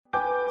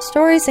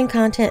Stories and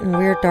content in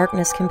Weird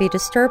Darkness can be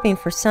disturbing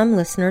for some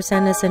listeners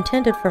and is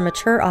intended for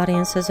mature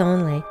audiences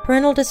only.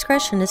 Parental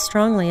discretion is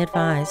strongly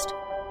advised.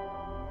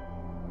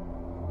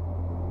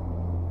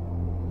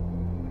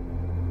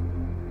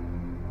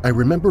 I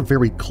remember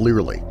very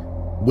clearly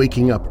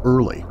waking up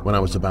early when I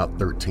was about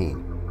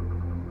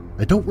 13.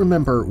 I don't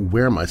remember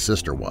where my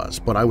sister was,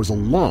 but I was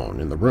alone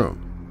in the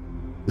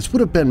room. This would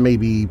have been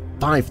maybe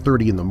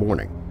 5:30 in the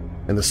morning,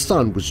 and the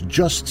sun was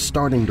just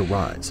starting to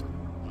rise.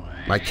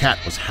 My cat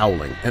was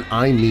howling, and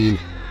I mean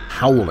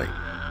howling.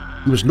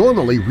 He was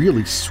normally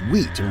really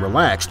sweet and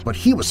relaxed, but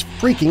he was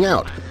freaking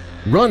out,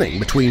 running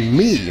between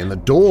me and the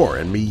door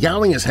and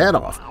meowing his head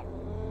off.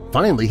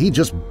 Finally, he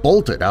just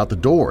bolted out the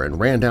door and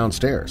ran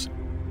downstairs.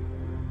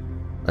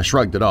 I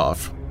shrugged it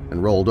off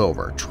and rolled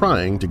over,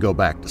 trying to go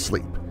back to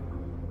sleep.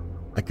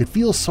 I could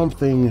feel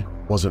something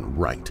wasn't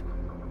right.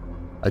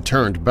 I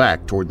turned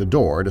back toward the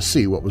door to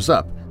see what was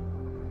up.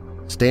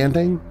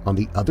 Standing on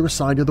the other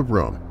side of the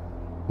room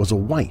was a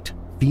white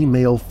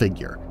female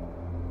figure.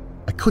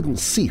 I couldn't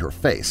see her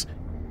face,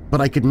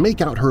 but I could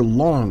make out her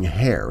long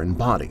hair and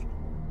body.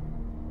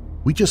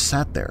 We just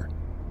sat there,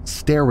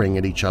 staring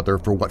at each other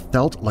for what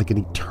felt like an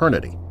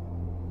eternity.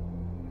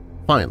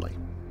 Finally,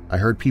 I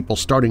heard people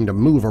starting to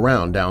move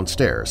around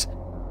downstairs,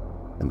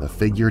 and the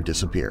figure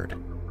disappeared.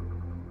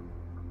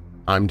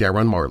 I'm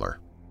Darren Marlar,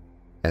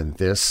 and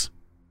this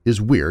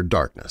is Weird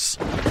Darkness.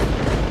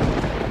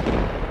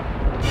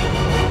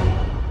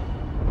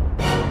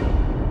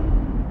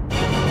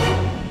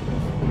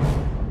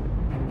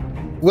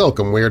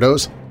 Welcome,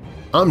 Weirdos!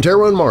 I'm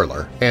Darren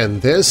Marlar,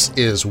 and this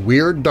is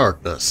Weird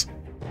Darkness.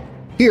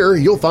 Here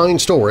you'll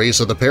find stories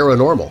of the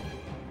paranormal,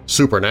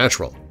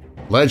 supernatural,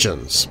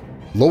 legends,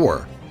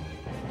 lore,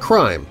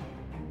 crime,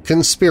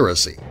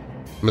 conspiracy,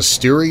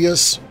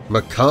 mysterious,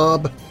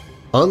 macabre,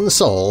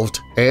 unsolved,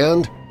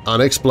 and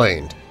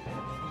unexplained.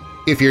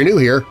 If you're new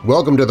here,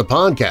 welcome to the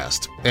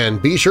podcast,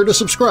 and be sure to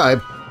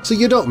subscribe so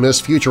you don't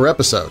miss future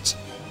episodes.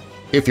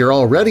 If you're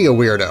already a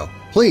weirdo,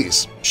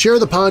 please share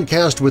the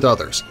podcast with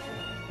others.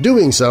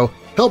 Doing so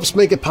helps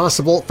make it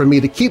possible for me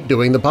to keep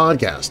doing the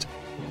podcast.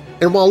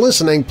 And while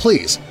listening,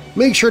 please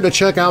make sure to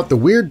check out the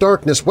Weird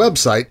Darkness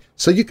website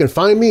so you can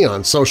find me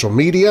on social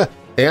media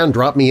and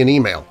drop me an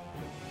email.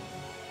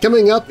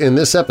 Coming up in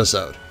this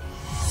episode: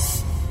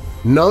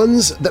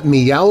 nuns that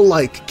meow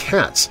like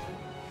cats,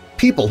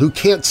 people who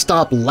can't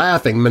stop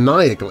laughing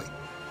maniacally,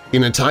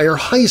 an entire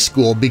high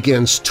school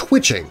begins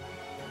twitching,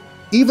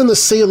 even the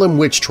Salem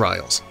witch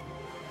trials.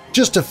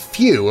 Just a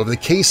few of the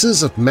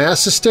cases of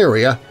mass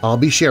hysteria I'll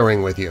be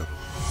sharing with you.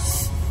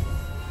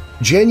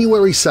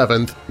 January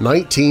 7,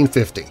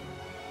 1950.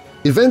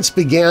 Events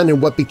began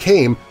in what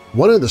became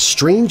one of the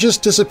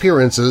strangest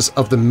disappearances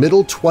of the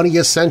middle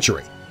 20th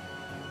century,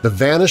 the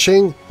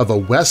vanishing of a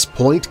West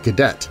Point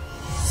cadet.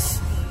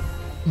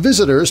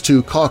 Visitors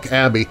to CALKE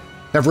Abbey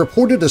have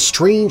reported a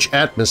strange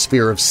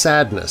atmosphere of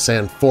sadness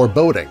and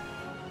foreboding,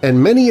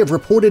 and many have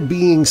reported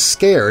being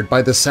scared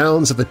by the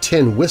sounds of a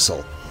tin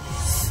whistle.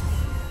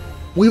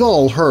 We've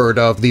all heard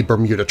of the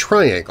Bermuda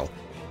Triangle,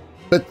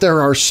 but there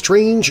are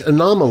strange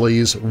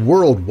anomalies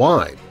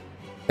worldwide,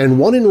 and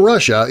one in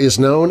Russia is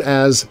known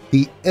as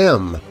the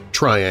M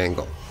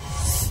Triangle.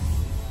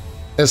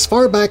 As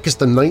far back as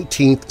the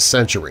 19th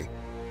century,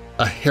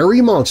 a hairy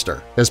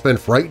monster has been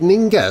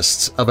frightening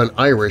guests of an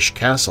Irish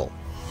castle.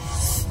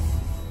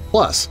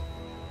 Plus,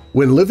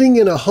 when living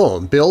in a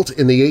home built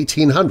in the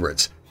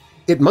 1800s,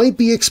 it might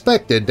be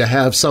expected to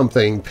have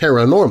something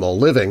paranormal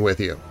living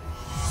with you.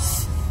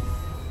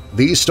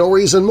 These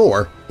stories and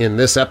more in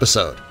this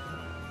episode.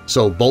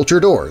 So bolt your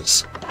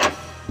doors,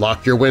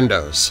 lock your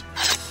windows,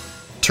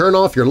 turn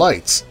off your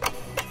lights,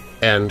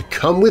 and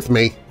come with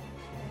me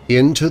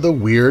into the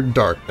Weird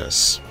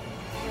Darkness.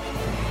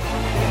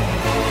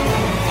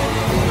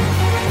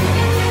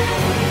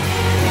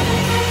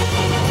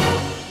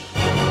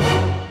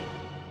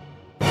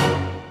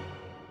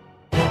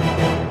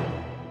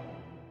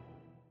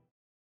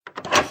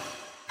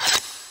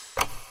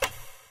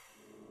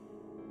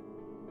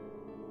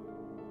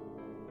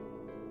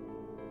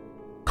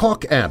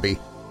 CALKE Abbey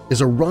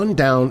is a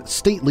run-down,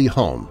 stately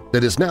home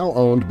that is now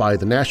owned by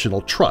the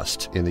National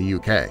Trust in the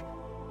UK.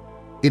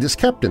 It is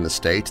kept in the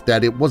state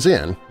that it was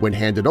in when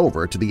handed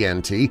over to the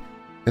NT,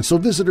 and so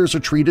visitors are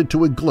treated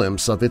to a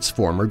glimpse of its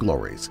former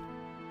glories.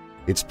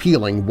 Its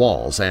peeling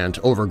walls and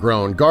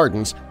overgrown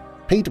gardens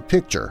paint a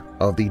picture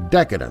of the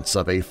decadence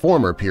of a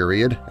former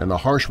period and the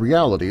harsh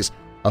realities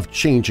of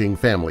changing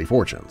family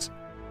fortunes.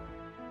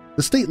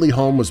 The stately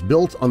home was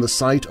built on the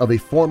site of a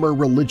former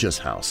religious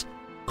house,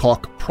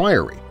 CALKE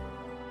Priory,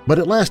 but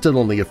it lasted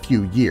only a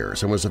few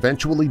years and was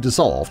eventually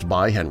dissolved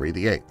by Henry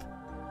VIII.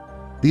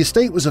 The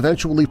estate was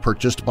eventually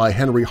purchased by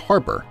Henry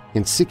Harper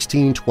in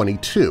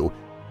 1622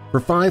 for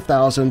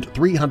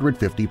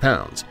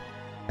 £5,350,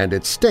 and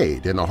it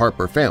stayed in the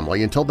Harper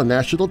family until the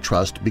National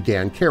Trust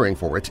began caring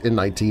for it in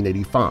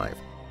 1985.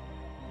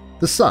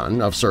 The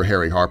son of Sir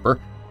Harry Harper,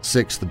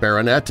 6th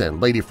Baronet, and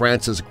Lady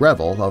Frances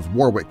Greville of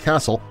Warwick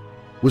Castle,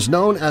 was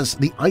known as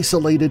the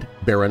Isolated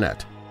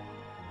Baronet.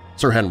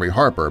 Sir Henry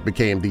Harper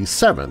became the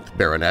 7th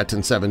Baronet in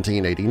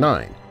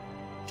 1789.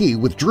 He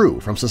withdrew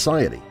from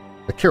society,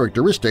 a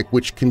characteristic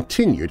which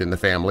continued in the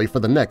family for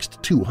the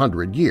next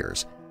 200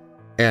 years,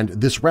 and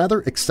this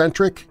rather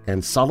eccentric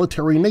and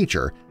solitary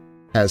nature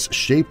has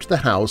shaped the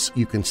house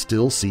you can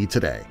still see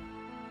today.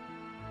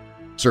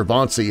 Sir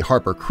Vauncey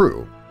Harper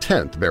Crewe,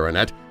 10th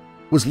Baronet,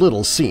 was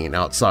little seen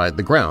outside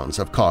the grounds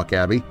of CALKE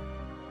Abbey.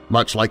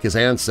 Much like his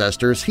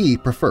ancestors, he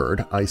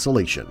preferred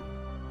isolation.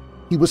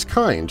 He was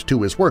kind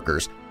to his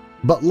workers,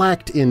 but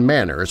lacked in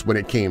manners when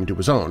it came to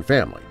his own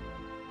family.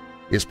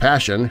 His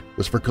passion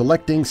was for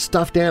collecting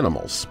stuffed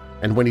animals,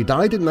 and when he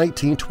died in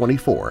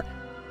 1924,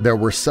 there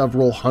were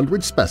several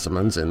hundred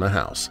specimens in the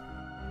house.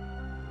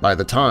 By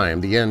the time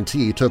the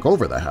NT took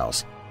over the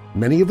house,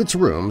 many of its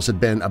rooms had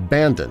been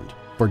abandoned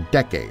for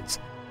decades,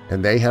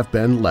 and they have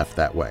been left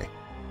that way.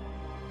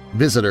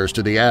 Visitors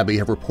to the Abbey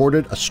have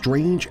reported a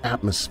strange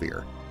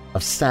atmosphere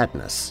of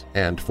sadness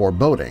and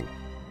foreboding,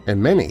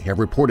 and many have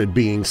reported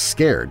being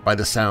scared by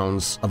the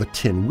sounds of a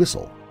tin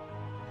whistle.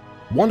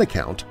 One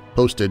account,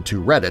 posted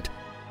to Reddit,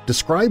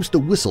 describes the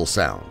whistle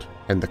sound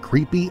and the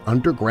creepy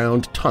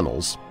underground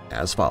tunnels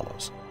as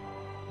follows.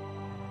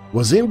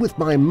 "Was in with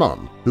my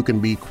mum, who can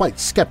be quite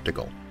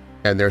skeptical,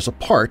 and there's a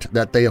part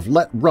that they have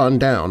let run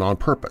down on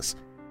purpose.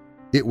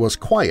 It was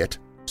quiet,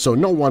 so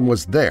no one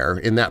was there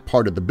in that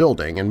part of the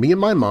building, and me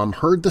and my mum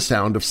heard the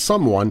sound of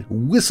someone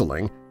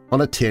whistling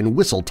on a tin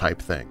whistle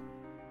type thing.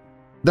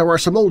 There are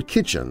some old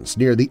kitchens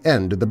near the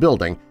end of the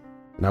building,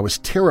 and I was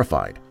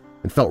terrified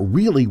and felt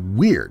really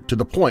weird to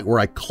the point where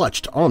I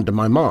clutched onto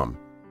my mom.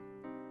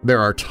 There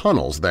are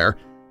tunnels there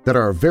that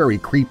are very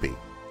creepy,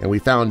 and we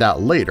found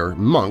out later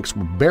monks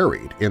were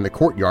buried in the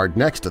courtyard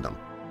next to them.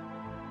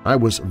 I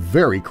was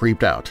very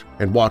creeped out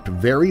and walked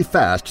very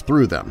fast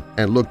through them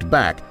and looked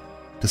back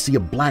to see a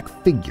black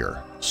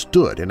figure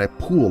stood in a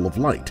pool of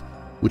light,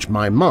 which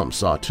my mom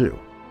saw too.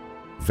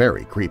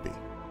 Very creepy."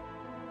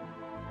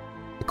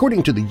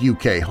 According to the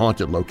UK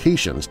Haunted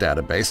Locations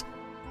database,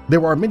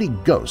 there are many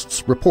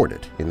ghosts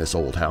reported in this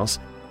old house,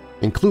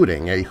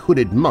 including a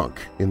hooded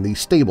monk in the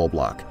stable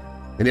block,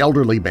 an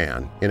elderly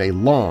man in a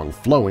long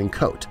flowing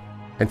coat,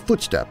 and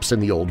footsteps in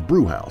the old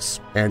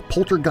brewhouse, and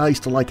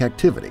poltergeist-like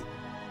activity,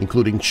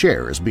 including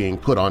chairs being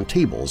put on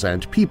tables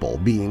and people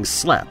being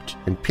slapped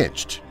and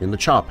pinched in the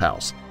chop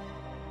house.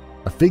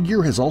 A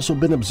figure has also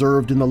been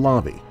observed in the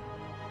lobby.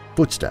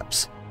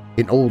 Footsteps,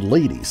 an old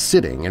lady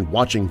sitting and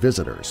watching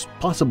visitors,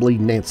 possibly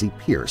Nancy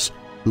Pierce,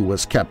 who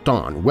was kept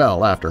on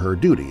well after her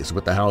duties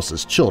with the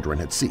house's children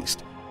had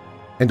ceased,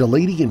 and a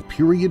lady in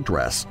period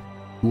dress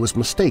who was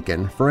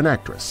mistaken for an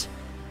actress.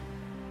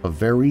 A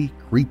very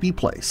creepy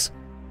place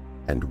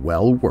and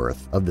well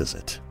worth a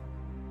visit.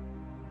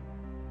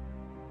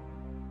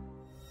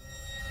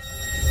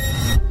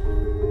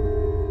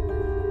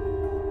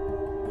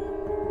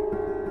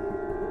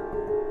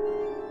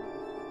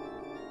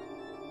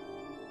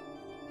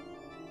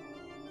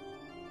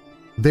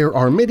 There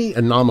are many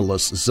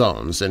anomalous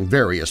zones in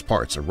various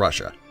parts of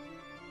Russia.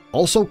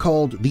 Also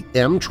called the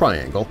M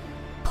Triangle,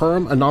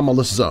 Perm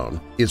Anomalous Zone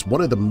is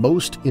one of the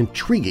most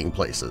intriguing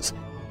places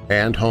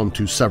and home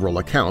to several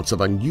accounts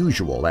of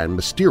unusual and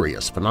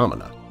mysterious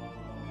phenomena.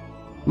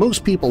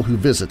 Most people who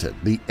visited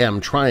the M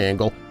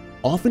Triangle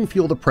often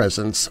feel the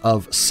presence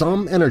of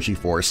some energy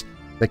force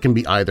that can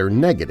be either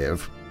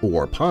negative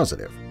or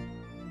positive.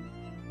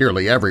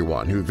 Nearly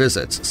everyone who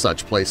visits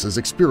such places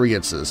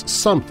experiences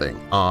something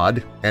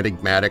odd,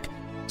 enigmatic,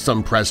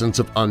 some presence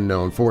of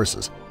unknown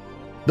forces,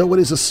 though it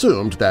is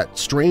assumed that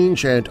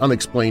strange and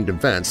unexplained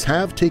events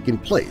have taken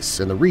place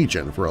in the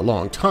region for a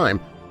long time.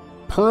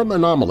 Perm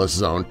Anomalous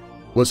Zone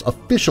was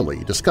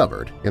officially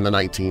discovered in the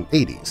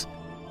 1980s.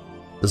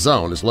 The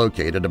zone is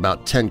located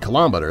about 10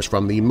 kilometers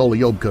from the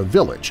Molyobka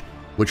village,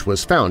 which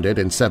was founded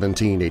in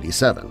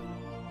 1787.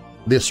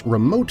 This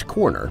remote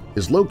corner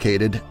is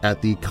located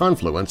at the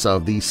confluence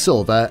of the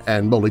Silva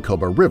and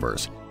Molikoba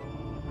rivers.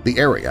 The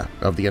area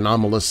of the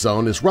anomalous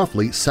zone is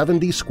roughly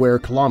 70 square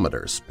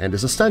kilometers and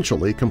is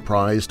essentially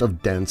comprised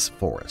of dense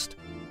forest.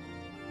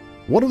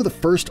 One of the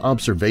first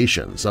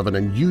observations of an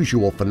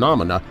unusual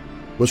phenomena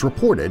was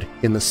reported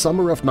in the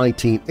summer of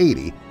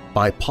 1980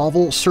 by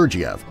Pavel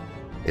Sergiev,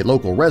 a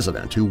local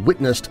resident who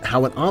witnessed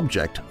how an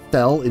object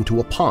fell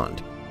into a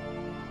pond.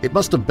 It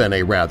must have been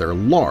a rather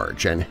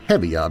large and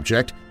heavy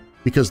object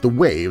because the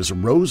waves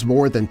rose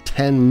more than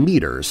 10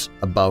 meters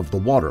above the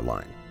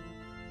waterline.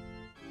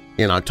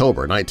 In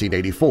October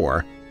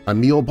 1984,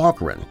 Emil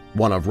Bokharin,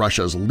 one of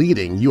Russia's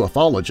leading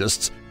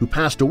ufologists who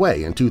passed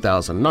away in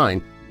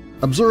 2009,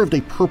 observed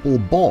a purple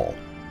ball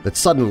that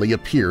suddenly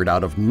appeared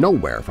out of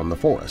nowhere from the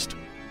forest.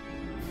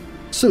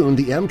 Soon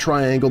the M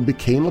Triangle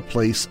became a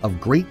place of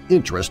great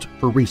interest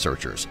for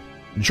researchers,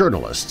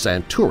 journalists,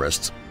 and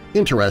tourists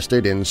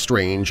interested in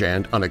strange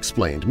and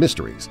unexplained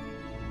mysteries.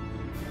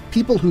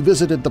 People who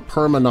visited the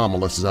Perm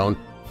Anomalous Zone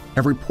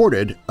have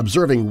reported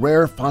observing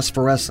rare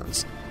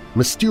phosphorescence,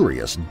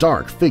 mysterious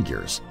dark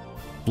figures,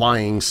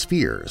 flying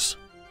spheres,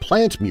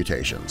 plant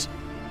mutations,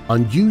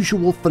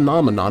 unusual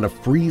phenomenon of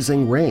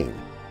freezing rain,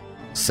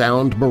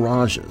 sound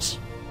mirages,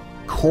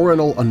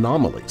 coronal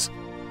anomalies,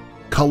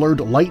 colored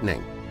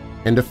lightning,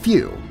 and a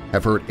few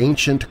have heard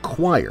ancient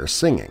choirs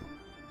singing.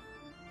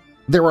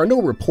 There are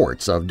no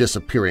reports of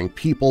disappearing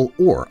people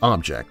or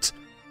objects,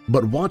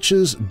 but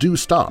watches do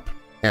stop,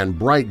 and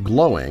bright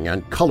glowing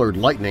and colored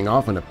lightning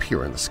often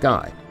appear in the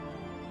sky.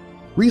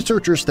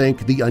 Researchers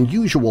think the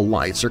unusual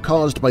lights are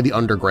caused by the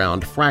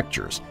underground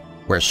fractures,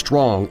 where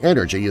strong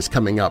energy is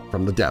coming up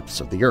from the depths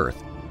of the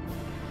Earth.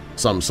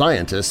 Some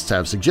scientists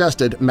have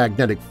suggested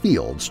magnetic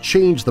fields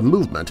change the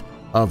movement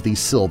of the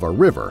Silva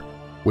River,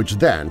 which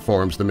then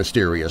forms the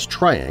mysterious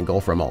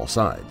triangle from all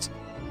sides.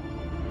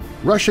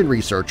 Russian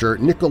researcher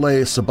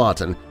Nikolay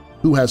Sabatin,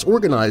 who has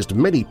organized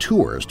many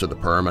tours to the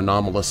Perm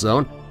anomalous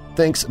zone,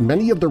 thinks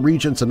many of the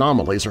region's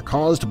anomalies are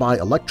caused by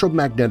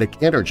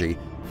electromagnetic energy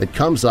that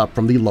comes up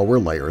from the lower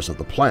layers of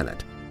the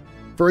planet.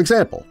 For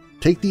example,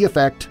 take the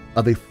effect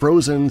of a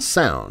frozen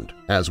sound,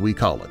 as we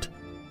call it.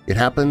 It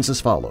happens as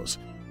follows.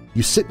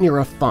 You sit near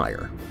a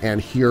fire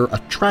and hear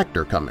a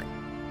tractor coming.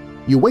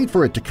 You wait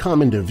for it to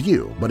come into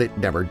view, but it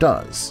never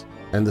does,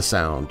 and the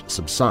sound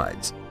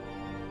subsides.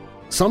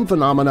 Some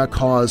phenomena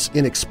cause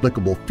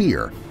inexplicable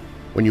fear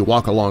when you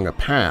walk along a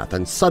path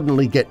and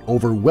suddenly get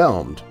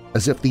overwhelmed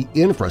as if the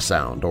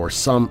infrasound or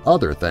some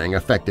other thing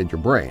affected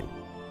your brain.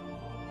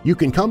 You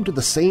can come to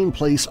the same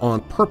place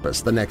on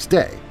purpose the next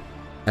day,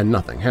 and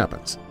nothing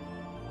happens.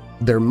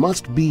 There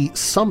must be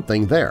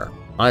something there,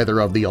 either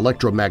of the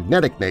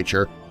electromagnetic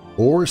nature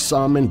or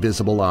some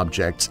invisible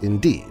objects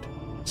indeed,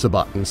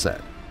 Sabatin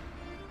said.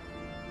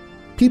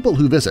 People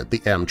who visit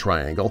the M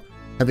Triangle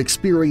have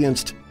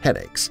experienced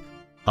headaches,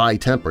 high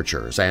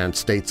temperatures, and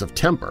states of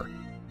temper.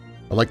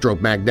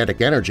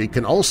 Electromagnetic energy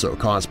can also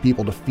cause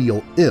people to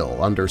feel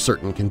ill under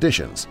certain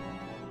conditions.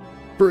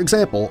 For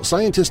example,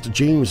 scientist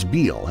James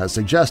Beal has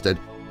suggested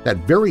that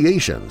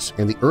variations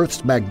in the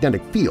Earth's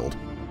magnetic field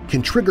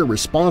can trigger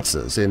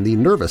responses in the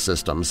nervous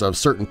systems of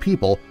certain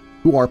people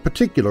who are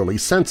particularly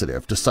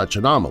sensitive to such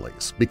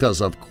anomalies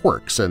because of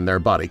quirks in their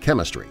body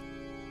chemistry.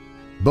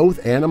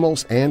 Both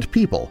animals and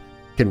people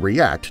can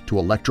react to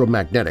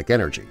electromagnetic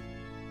energy.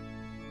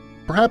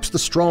 Perhaps the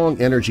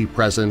strong energy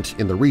present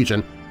in the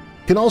region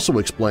can also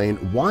explain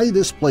why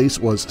this place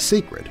was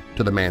sacred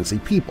to the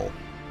Mansi people,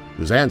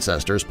 whose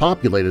ancestors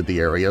populated the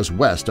areas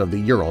west of the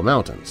Ural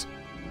Mountains.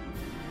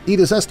 It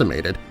is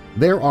estimated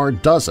there are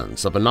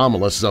dozens of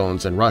anomalous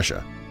zones in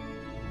Russia.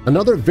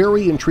 Another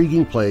very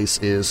intriguing place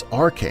is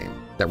Arkham,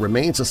 that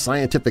remains a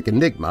scientific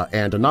enigma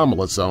and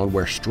anomalous zone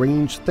where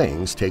strange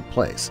things take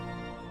place.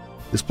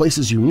 This place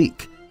is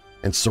unique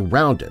and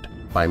surrounded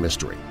by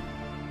mystery.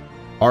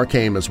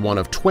 Arkham is one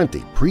of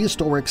 20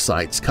 prehistoric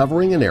sites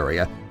covering an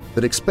area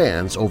that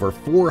expands over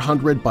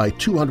 400 by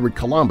 200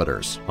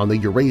 kilometers on the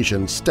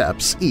Eurasian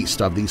steppes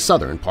east of the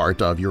southern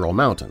part of Ural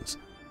Mountains.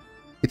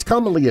 It's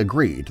commonly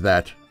agreed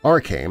that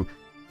Arkham,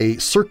 a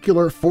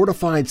circular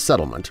fortified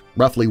settlement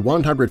roughly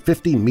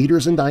 150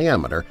 meters in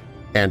diameter,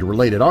 and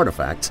related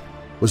artifacts,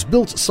 was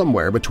built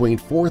somewhere between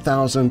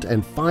 4,000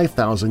 and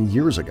 5,000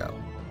 years ago.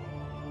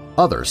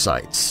 Other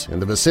sites in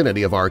the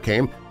vicinity of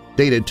Arkham,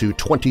 dated to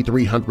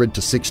 2300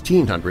 to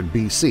 1600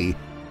 BC,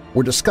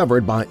 were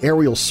discovered by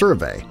aerial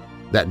survey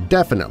that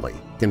definitely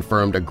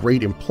confirmed a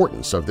great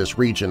importance of this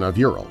region of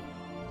Ural.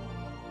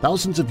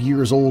 Thousands of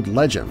years-old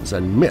legends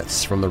and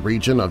myths from the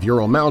region of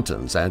Ural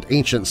Mountains and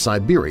ancient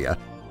Siberia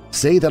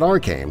say that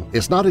Arkham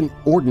is not an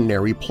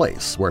ordinary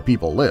place where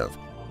people live.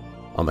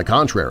 On the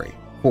contrary,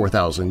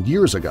 4,000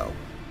 years ago,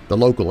 the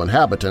local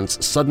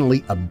inhabitants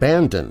suddenly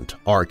abandoned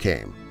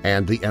Arkham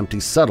and the empty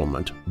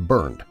settlement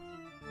burned.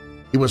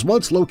 It was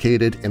once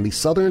located in the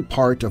southern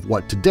part of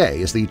what today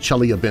is the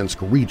Chelyabinsk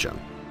region.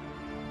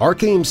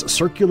 Arkham's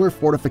circular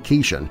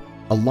fortification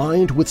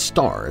aligned with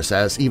stars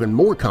as even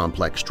more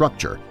complex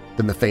structure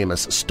than the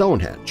famous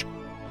Stonehenge.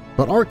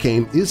 But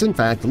Arkham is in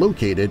fact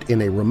located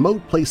in a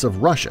remote place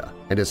of Russia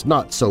and is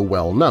not so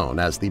well known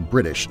as the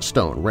British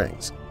stone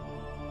rings.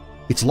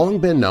 It's long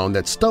been known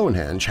that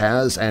Stonehenge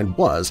has and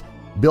was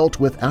built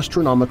with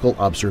astronomical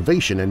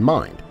observation in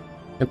mind,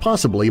 and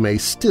possibly may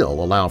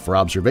still allow for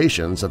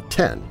observations of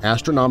 10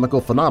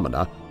 astronomical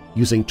phenomena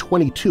using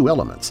 22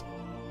 elements,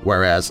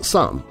 whereas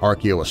some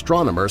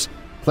archaeoastronomers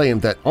claim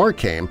that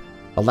Arkham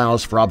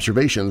allows for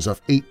observations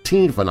of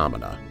 18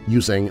 phenomena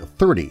using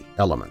 30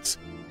 elements.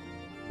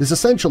 This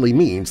essentially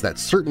means that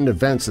certain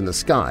events in the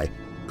sky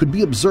could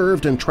be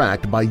observed and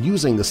tracked by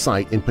using the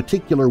site in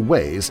particular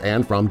ways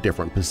and from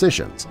different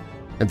positions,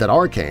 and that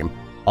Arkham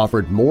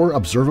offered more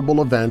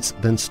observable events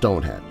than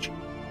Stonehenge.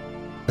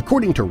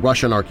 According to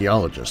Russian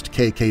archaeologist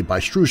K.K.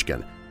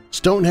 Bystrushkin,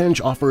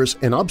 Stonehenge offers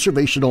an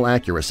observational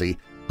accuracy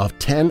of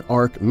 10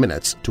 arc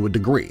minutes to a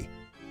degree,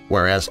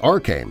 whereas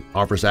Arkham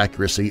offers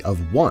accuracy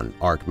of 1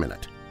 arc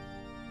minute.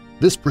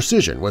 This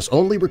precision was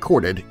only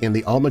recorded in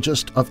the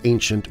Almagest of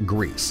ancient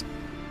Greece.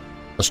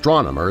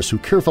 Astronomers who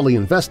carefully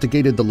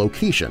investigated the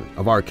location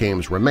of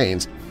Arkham's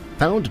remains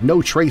found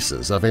no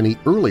traces of any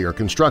earlier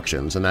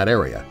constructions in that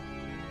area.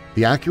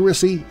 The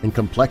accuracy and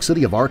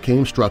complexity of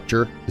Arkham's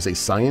structure is a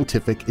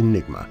scientific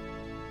enigma.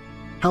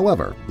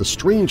 However, the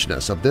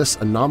strangeness of this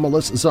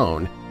anomalous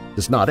zone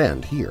does not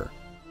end here.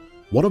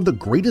 one of the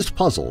greatest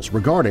puzzles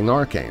regarding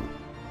Arkham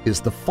is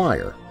the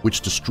fire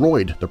which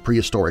destroyed the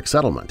prehistoric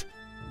settlement.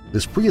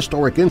 This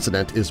prehistoric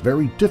incident is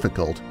very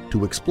difficult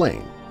to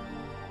explain.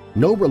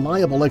 No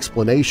reliable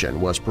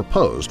explanation was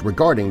proposed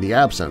regarding the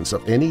absence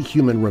of any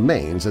human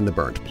remains in the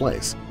burnt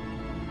place.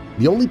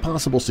 The only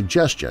possible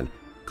suggestion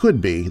could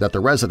be that the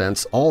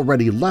residents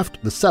already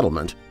left the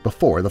settlement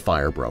before the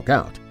fire broke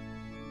out.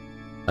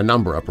 A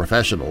number of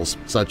professionals,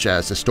 such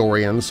as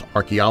historians,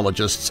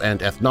 archaeologists,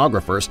 and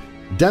ethnographers,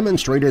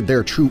 demonstrated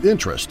their true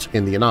interest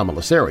in the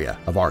anomalous area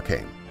of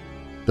Arkham.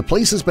 The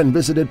place has been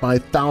visited by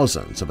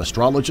thousands of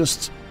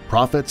astrologists,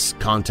 prophets,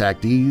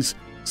 contactees,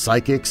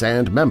 psychics,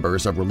 and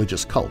members of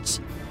religious cults.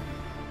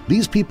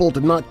 These people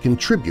did not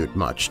contribute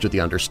much to the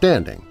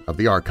understanding of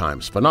the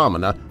Arkham's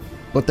phenomena,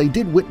 but they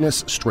did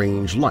witness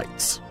strange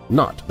lights,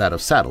 not that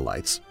of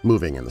satellites,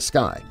 moving in the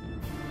sky,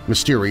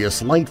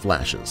 mysterious light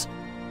flashes,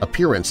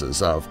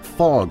 appearances of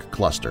fog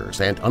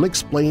clusters, and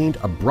unexplained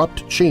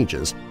abrupt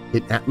changes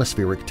in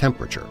atmospheric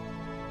temperature.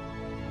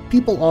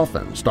 People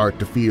often start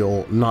to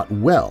feel not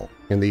well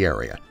in the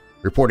area,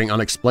 reporting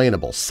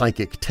unexplainable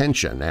psychic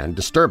tension and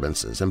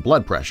disturbances in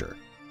blood pressure,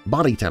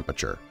 body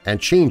temperature, and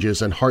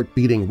changes in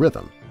heart-beating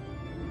rhythm.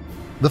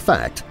 The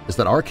fact is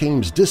that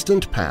Arkham's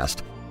distant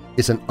past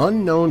is an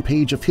unknown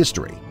page of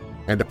history,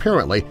 and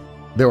apparently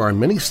there are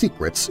many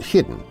secrets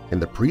hidden in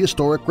the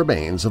prehistoric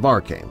remains of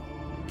Arkham,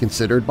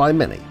 considered by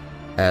many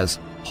as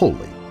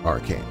Holy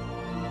Arkham.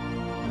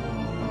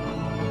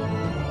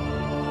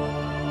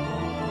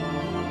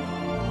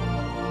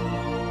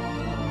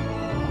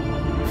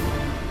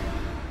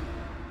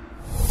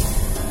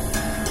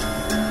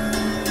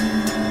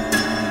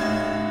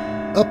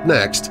 Up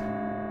next,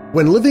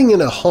 when living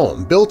in a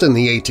home built in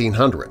the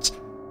 1800s,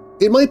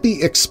 it might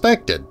be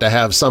expected to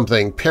have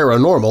something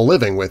paranormal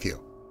living with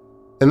you.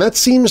 And that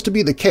seems to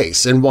be the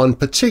case in one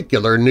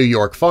particular New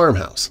York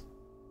farmhouse.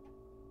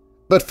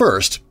 But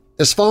first,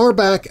 as far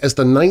back as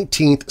the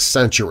 19th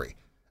century,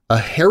 a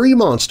hairy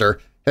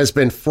monster has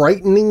been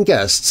frightening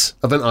guests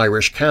of an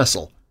Irish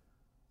castle.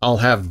 I'll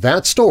have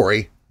that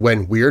story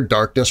when Weird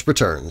Darkness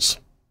returns.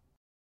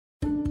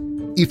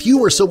 If you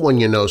or someone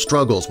you know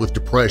struggles with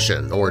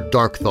depression or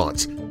dark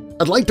thoughts,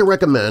 I'd like to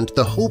recommend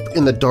the Hope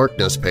in the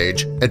Darkness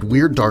page at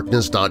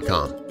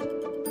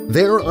WeirdDarkness.com.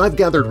 There I've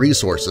gathered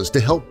resources to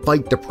help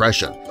fight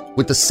depression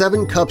with the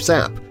 7 Cups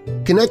app,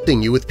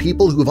 connecting you with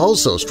people who've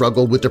also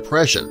struggled with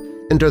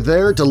depression and are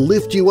there to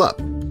lift you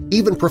up,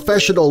 even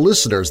professional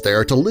listeners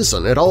there to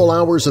listen at all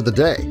hours of the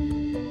day.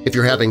 If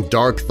you're having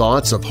dark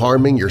thoughts of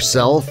harming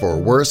yourself or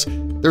worse,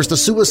 there's the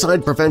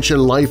Suicide Prevention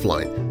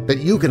Lifeline that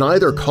you can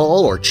either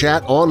call or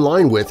chat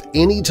online with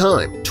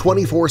anytime,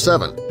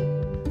 24/7.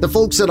 The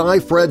folks at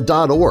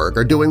ifred.org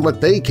are doing what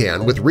they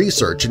can with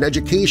research and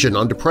education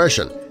on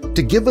depression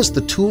to give us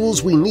the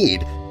tools we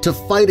need to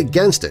fight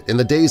against it in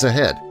the days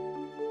ahead.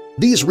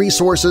 These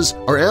resources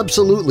are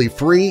absolutely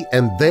free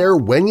and there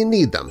when you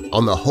need them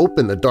on the Hope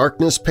in the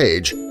Darkness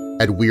page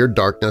at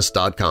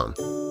WeirdDarkness.com.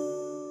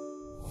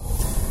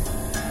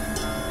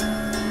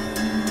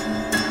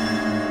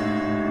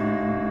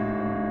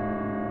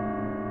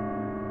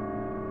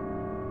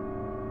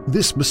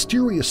 This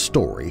mysterious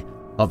story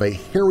of a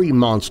hairy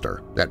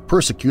monster that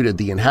persecuted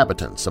the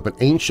inhabitants of an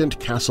ancient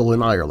castle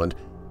in Ireland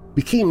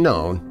became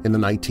known in the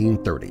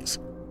 1930s.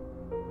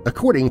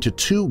 According to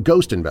 2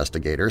 ghost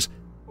investigators,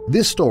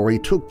 this story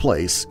took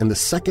place in the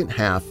second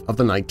half of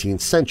the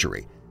 19th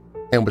century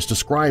and was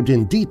described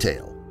in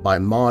detail by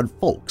Maud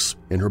Folks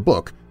in her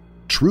book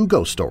True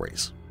Ghost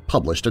Stories,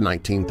 published in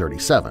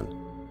 1937.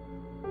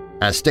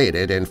 As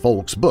stated in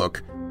Folks'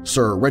 book,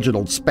 Sir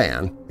Reginald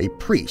Spann, a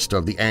priest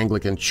of the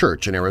Anglican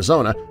Church in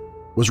Arizona,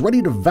 was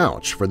ready to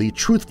vouch for the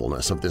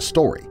truthfulness of this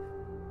story,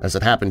 as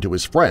it happened to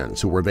his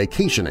friends who were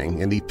vacationing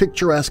in the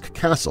picturesque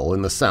castle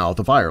in the south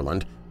of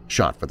Ireland,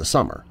 shot for the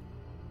summer.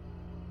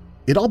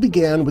 It all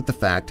began with the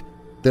fact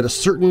that a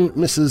certain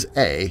Mrs.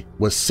 A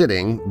was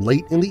sitting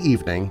late in the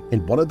evening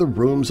in one of the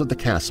rooms of the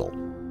castle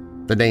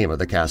 – the name of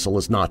the castle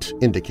is not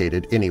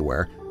indicated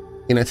anywhere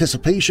 – in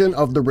anticipation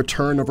of the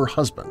return of her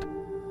husband.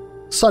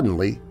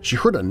 Suddenly, she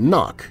heard a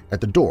knock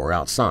at the door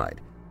outside,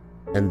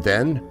 and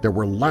then there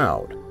were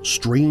loud,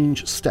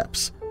 strange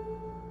steps.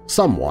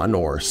 Someone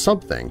or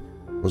something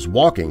was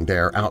walking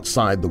there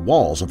outside the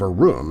walls of her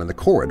room in the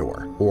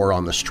corridor or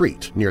on the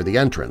street near the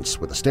entrance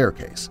with a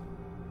staircase.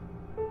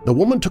 The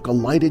woman took a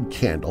lighted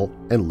candle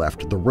and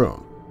left the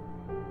room.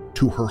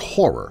 To her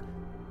horror,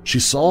 she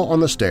saw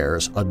on the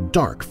stairs a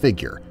dark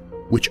figure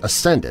which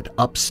ascended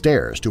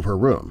upstairs to her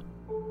room.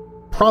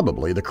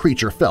 Probably the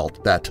creature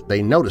felt that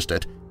they noticed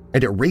it,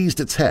 and it raised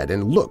its head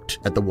and looked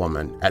at the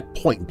woman at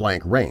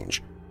point-blank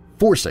range,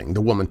 forcing the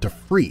woman to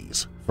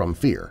freeze from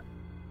fear.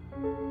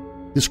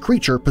 This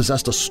creature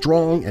possessed a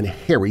strong and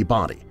hairy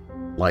body,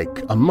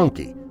 like a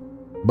monkey,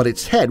 but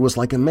its head was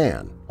like a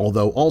man,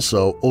 although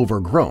also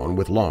overgrown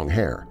with long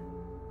hair.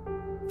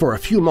 For a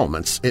few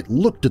moments it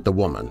looked at the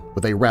woman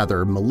with a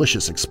rather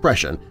malicious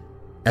expression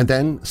and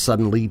then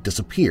suddenly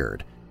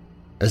disappeared,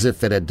 as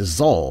if it had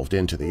dissolved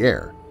into the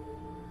air.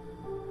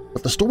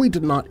 But the story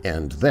did not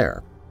end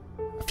there.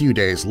 A few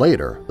days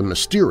later, the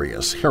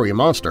mysterious, hairy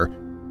monster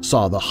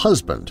saw the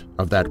husband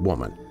of that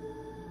woman.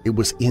 It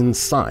was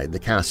inside the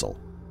castle.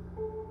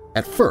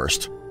 At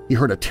first, he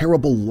heard a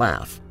terrible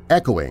laugh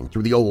echoing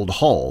through the old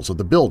halls of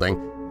the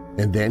building,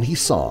 and then he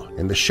saw,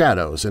 in the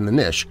shadows in the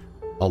niche,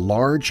 a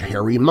large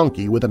hairy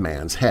monkey with a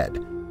man's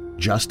head,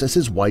 just as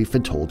his wife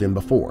had told him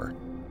before.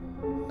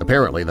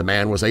 Apparently, the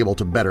man was able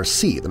to better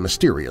see the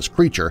mysterious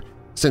creature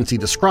since he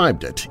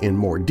described it in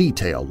more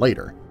detail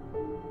later.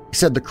 He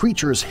said the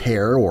creature's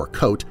hair or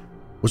coat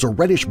was a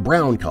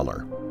reddish-brown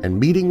color, and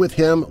meeting with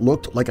him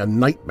looked like a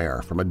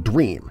nightmare from a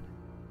dream.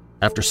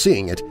 After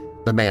seeing it,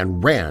 the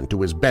man ran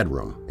to his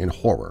bedroom in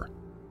horror.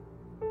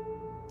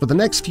 For the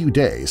next few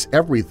days,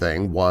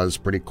 everything was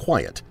pretty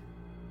quiet,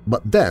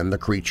 but then the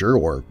creature,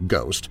 or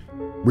ghost,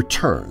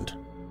 returned.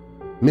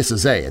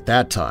 Mrs. A at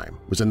that time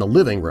was in the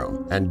living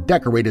room and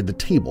decorated the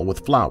table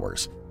with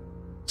flowers.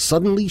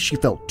 Suddenly she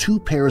felt 2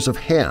 pairs of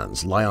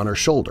hands lie on her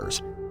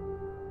shoulders.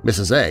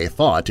 Mrs. A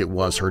thought it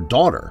was her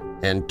daughter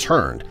and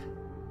turned,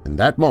 and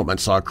that moment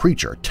saw a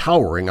creature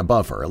towering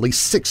above her, at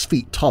least 6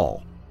 feet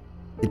tall.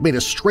 It made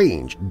a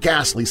strange,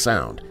 ghastly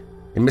sound,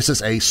 and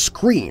Mrs. A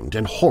screamed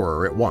in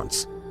horror at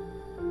once.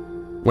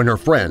 When her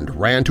friend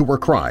ran to her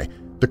cry,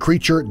 the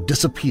creature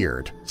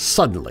disappeared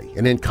suddenly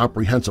and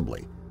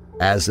incomprehensibly,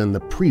 as in the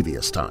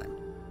previous time.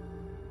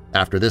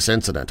 After this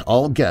incident,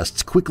 all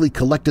guests quickly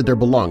collected their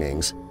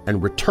belongings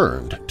and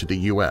returned to the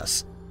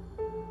U.S.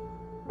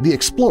 The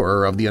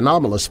explorer of the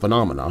anomalous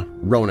phenomena,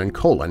 Ronan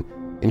Colin,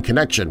 in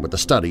connection with the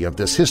study of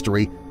this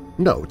history,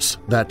 notes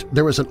that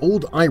there is an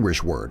old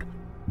Irish word,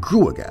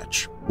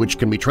 gruagach, which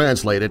can be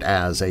translated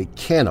as a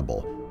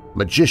cannibal,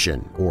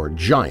 magician, or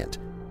giant,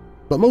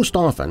 but most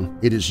often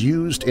it is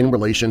used in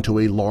relation to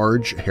a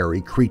large, hairy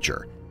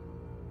creature.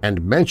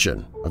 And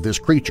mention of this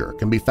creature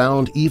can be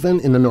found even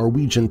in the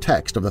Norwegian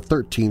text of the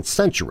 13th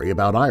century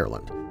about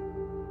Ireland.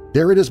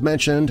 There it is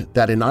mentioned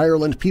that in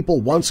Ireland people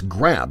once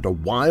grabbed a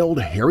wild,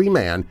 hairy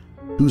man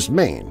whose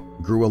mane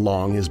grew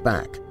along his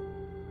back.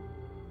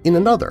 In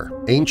another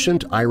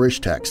ancient Irish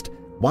text,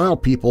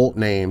 wild people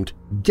named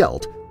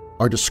Gelt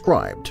are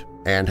described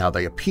and how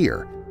they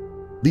appear.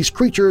 These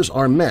creatures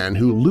are men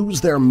who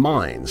lose their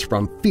minds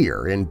from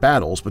fear in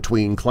battles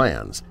between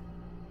clans.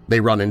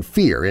 They run in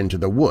fear into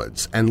the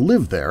woods and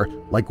live there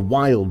like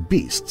wild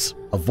beasts,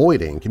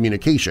 avoiding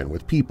communication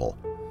with people.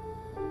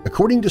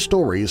 According to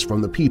stories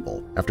from the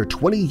people, after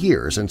 20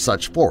 years in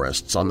such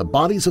forests, on the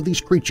bodies of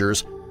these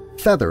creatures,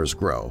 feathers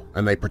grow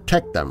and they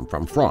protect them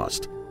from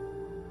frost.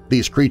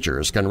 These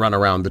creatures can run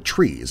around the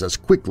trees as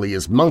quickly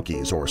as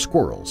monkeys or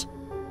squirrels.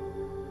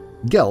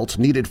 Gelt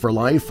needed for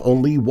life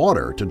only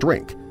water to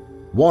drink,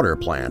 water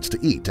plants to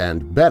eat,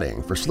 and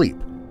bedding for sleep.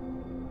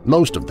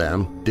 Most of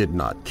them did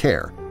not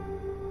care.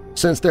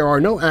 Since there are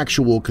no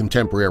actual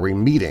contemporary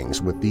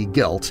meetings with the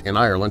Gelt in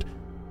Ireland,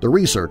 the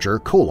researcher,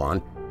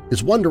 Colin,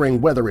 is wondering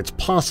whether it's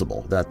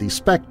possible that the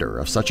specter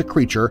of such a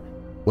creature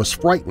was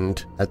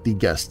frightened at the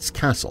guest's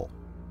castle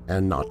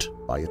and not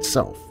by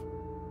itself.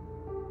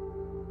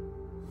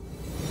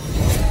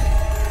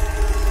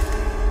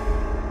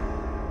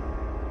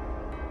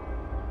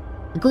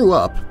 I grew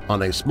up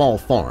on a small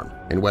farm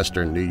in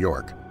western New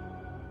York.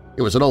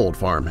 It was an old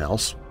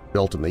farmhouse,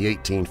 built in the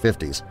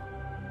 1850s.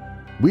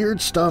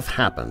 Weird stuff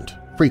happened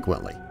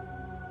frequently.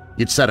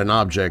 You'd set an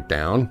object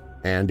down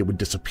and it would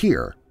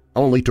disappear,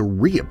 only to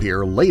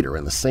reappear later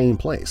in the same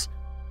place.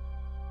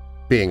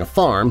 Being a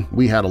farm,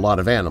 we had a lot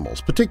of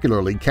animals,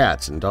 particularly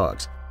cats and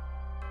dogs.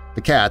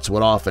 The cats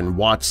would often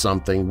watch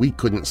something we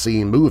couldn't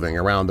see moving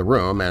around the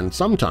room, and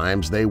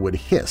sometimes they would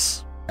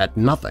hiss at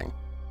nothing.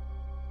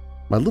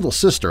 My little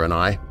sister and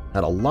I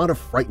had a lot of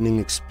frightening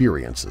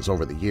experiences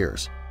over the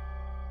years.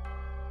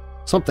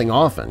 Something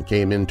often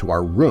came into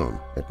our room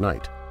at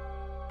night.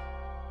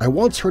 I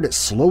once heard it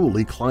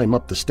slowly climb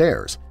up the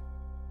stairs.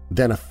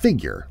 Then a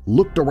figure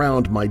looked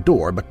around my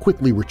door but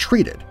quickly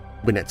retreated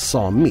when it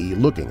saw me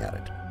looking at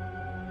it.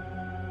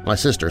 My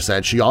sister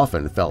said she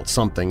often felt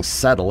something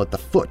settle at the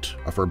foot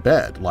of her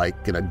bed,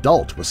 like an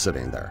adult was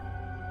sitting there.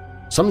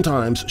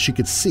 Sometimes she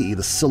could see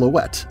the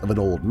silhouette of an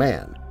old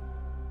man.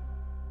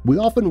 We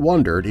often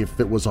wondered if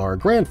it was our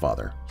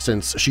grandfather,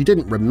 since she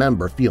didn't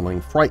remember feeling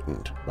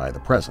frightened by the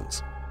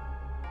presence.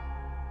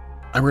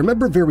 I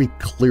remember very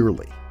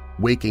clearly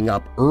waking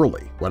up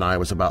early when I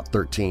was about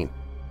 13.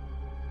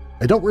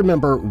 I don't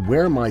remember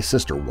where my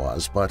sister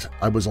was, but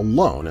I was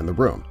alone in the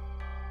room.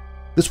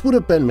 This would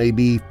have been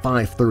maybe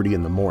 5:30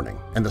 in the morning,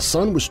 and the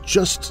sun was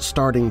just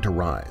starting to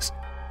rise.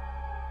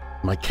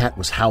 My cat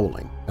was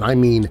howling, and I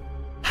mean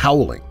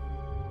howling.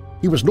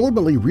 He was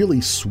normally really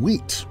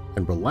sweet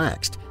and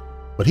relaxed,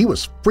 but he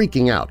was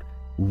freaking out,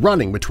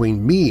 running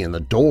between me and the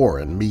door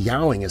and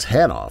meowing his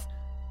head off.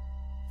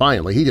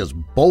 Finally, he just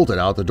bolted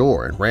out the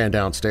door and ran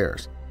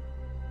downstairs.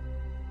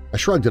 I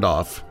shrugged it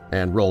off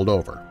and rolled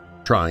over,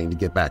 trying to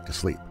get back to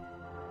sleep.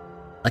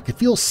 I could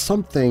feel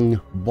something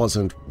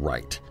wasn't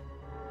right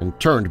and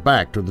turned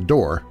back to the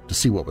door to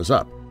see what was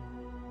up.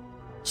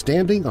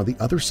 Standing on the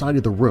other side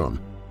of the room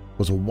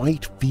was a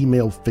white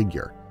female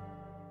figure.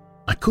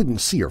 I couldn't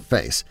see her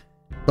face,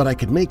 but I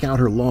could make out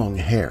her long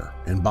hair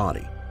and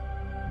body.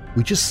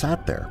 We just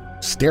sat there,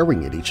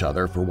 staring at each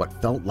other for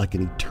what felt like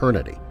an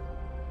eternity.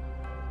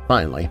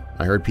 Finally,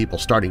 I heard people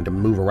starting to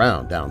move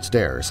around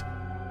downstairs,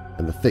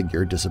 and the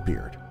figure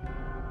disappeared.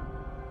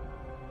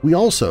 We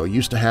also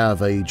used to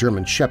have a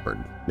German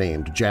Shepherd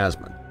named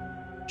Jasmine.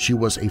 She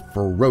was a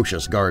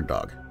ferocious guard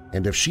dog,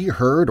 and if she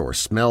heard or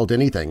smelled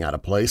anything out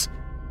of place,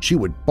 she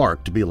would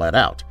bark to be let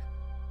out.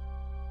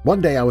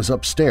 One day I was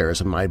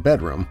upstairs in my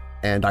bedroom,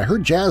 and I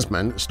heard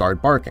Jasmine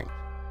start barking.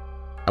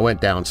 I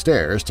went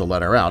downstairs to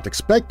let her out,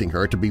 expecting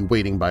her to be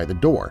waiting by the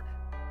door.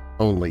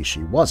 Only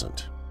she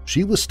wasn't.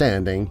 She was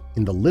standing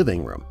in the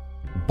living room,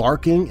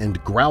 barking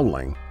and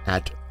growling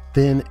at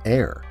thin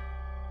air.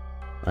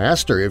 I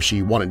asked her if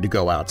she wanted to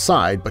go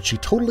outside, but she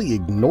totally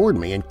ignored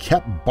me and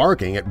kept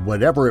barking at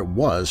whatever it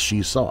was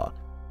she saw.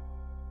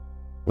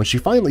 When she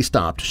finally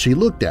stopped, she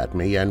looked at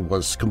me and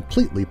was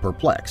completely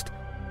perplexed.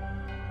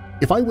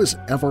 If I was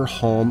ever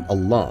home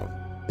alone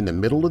in the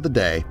middle of the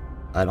day,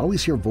 I'd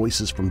always hear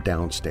voices from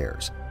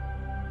downstairs,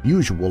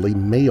 usually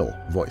male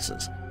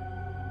voices.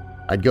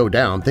 I'd go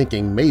down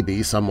thinking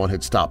maybe someone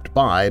had stopped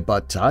by,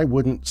 but I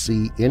wouldn't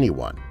see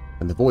anyone,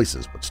 and the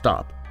voices would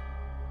stop.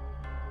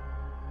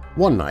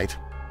 One night,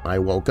 I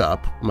woke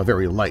up, I'm a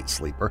very light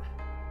sleeper,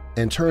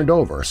 and turned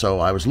over so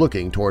I was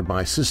looking toward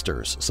my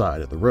sister's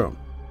side of the room.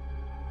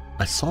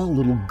 I saw a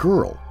little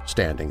girl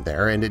standing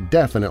there, and it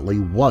definitely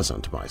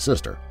wasn't my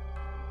sister.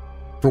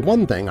 For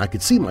one thing, I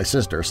could see my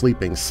sister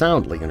sleeping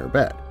soundly in her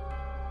bed.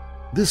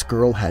 This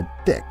girl had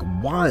thick,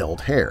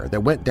 wild hair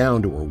that went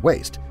down to her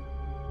waist,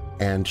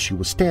 and she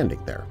was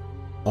standing there,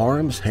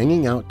 arms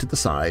hanging out to the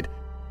side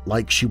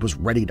like she was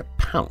ready to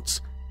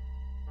pounce.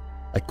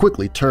 I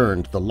quickly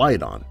turned the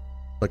light on,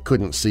 but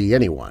couldn't see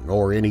anyone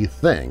or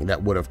anything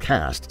that would have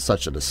cast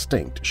such a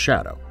distinct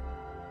shadow.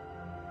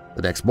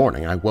 The next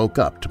morning I woke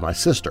up to my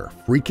sister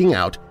freaking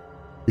out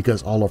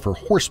because all of her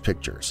horse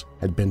pictures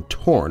had been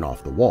torn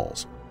off the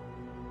walls.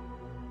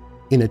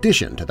 In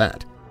addition to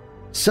that,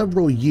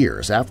 several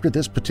years after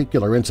this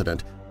particular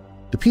incident,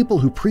 the people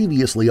who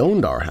previously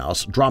owned our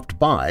house dropped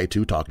by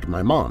to talk to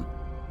my mom.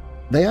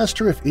 They asked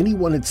her if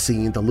anyone had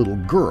seen the little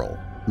girl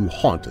who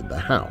haunted the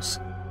house.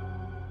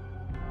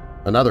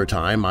 Another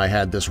time I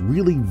had this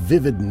really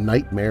vivid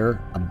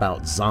nightmare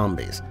about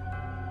zombies.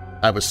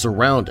 I was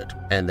surrounded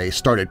and they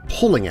started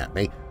pulling at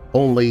me,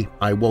 only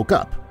I woke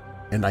up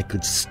and I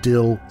could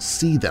still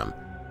see them.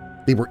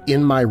 They were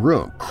in my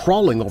room,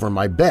 crawling over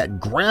my bed,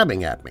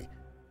 grabbing at me.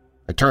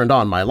 I turned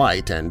on my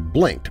light and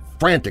blinked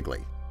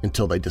frantically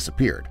until they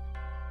disappeared.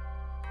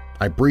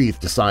 I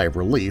breathed a sigh of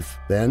relief,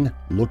 then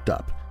looked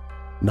up.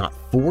 Not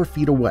 4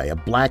 feet away, a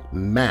black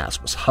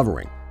mass was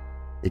hovering.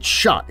 It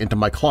shot into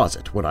my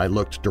closet when I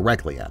looked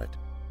directly at it.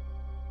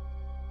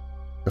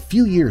 A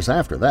few years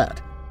after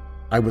that,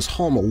 I was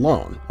home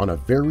alone on a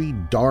very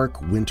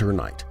dark winter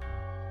night.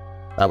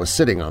 I was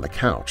sitting on the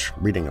couch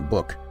reading a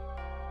book.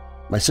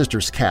 My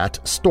sister's cat,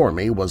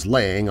 Stormy, was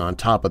laying on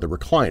top of the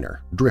recliner,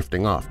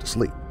 drifting off to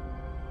sleep.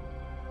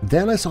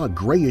 Then I saw a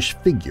grayish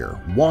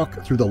figure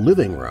walk through the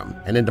living room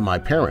and into my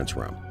parents'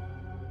 room.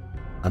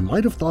 I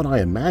might have thought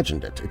I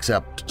imagined it,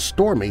 except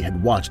Stormy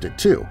had watched it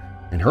too,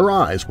 and her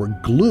eyes were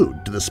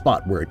glued to the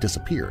spot where it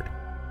disappeared.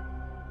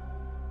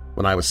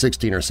 When I was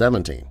 16 or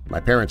 17, my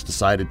parents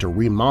decided to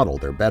remodel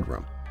their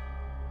bedroom.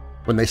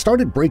 When they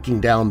started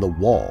breaking down the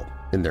wall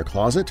in their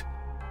closet,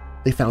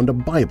 they found a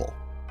Bible.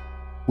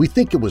 We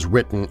think it was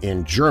written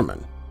in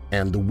German,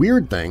 and the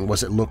weird thing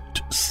was it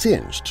looked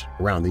singed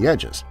around the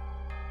edges.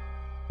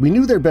 We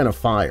knew there'd been a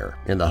fire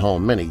in the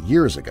home many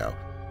years ago.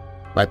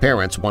 My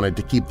parents wanted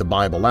to keep the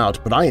Bible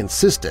out, but I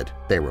insisted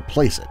they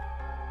replace it.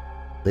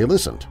 They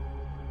listened,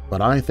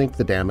 but I think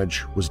the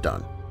damage was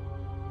done.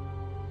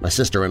 My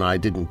sister and I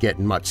didn't get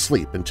much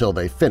sleep until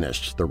they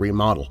finished the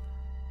remodel.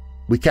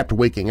 We kept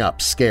waking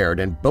up scared,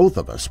 and both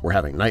of us were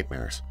having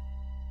nightmares.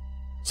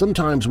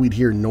 Sometimes we'd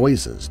hear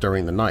noises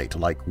during the night,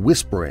 like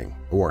whispering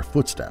or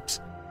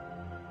footsteps.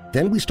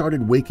 Then we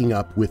started waking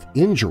up with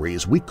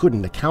injuries we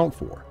couldn't account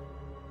for.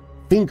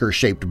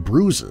 Finger-shaped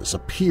bruises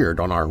appeared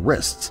on our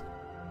wrists.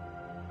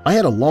 I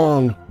had a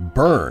long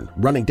burn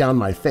running down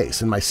my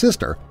face, and my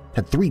sister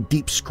had 3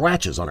 deep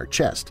scratches on her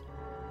chest.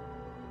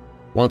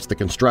 Once the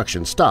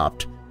construction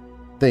stopped,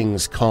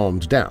 things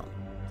calmed down,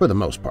 for the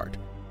most part.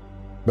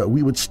 But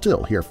we would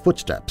still hear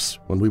footsteps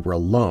when we were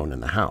alone in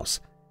the house,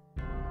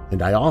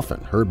 and I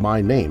often heard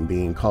my name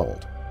being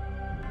called.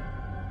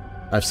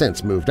 I've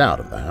since moved out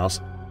of the house.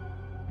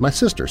 My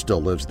sister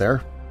still lives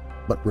there,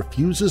 but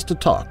refuses to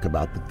talk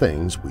about the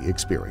things we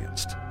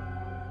experienced.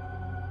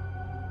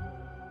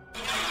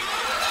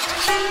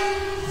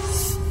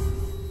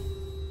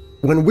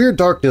 When Weird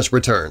Darkness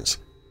returns,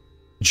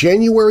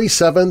 January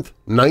 7th,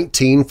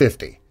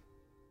 1950.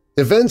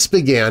 Events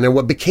began in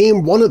what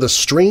became one of the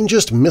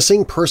strangest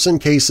missing person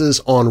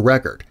cases on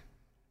record.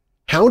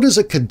 How does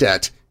a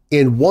cadet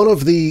in one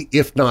of the,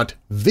 if not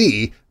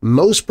the,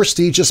 most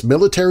prestigious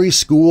military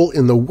school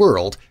in the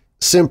world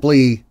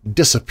simply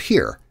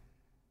disappear?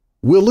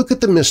 We'll look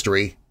at the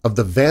mystery of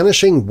the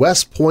vanishing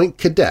West Point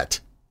cadet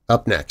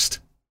up next.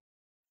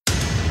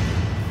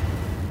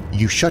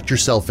 You shut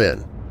yourself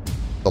in.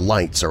 The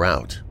lights are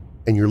out,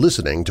 and you're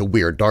listening to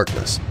Weird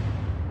Darkness.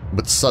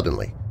 But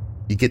suddenly,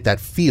 you get that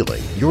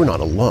feeling you're not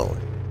alone.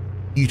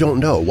 You don't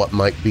know what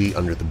might be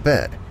under the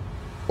bed,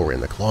 or in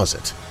the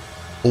closet,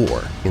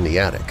 or in the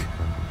attic,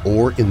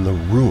 or in the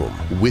room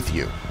with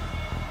you.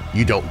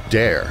 You don't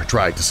dare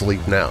try to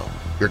sleep now.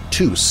 You're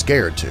too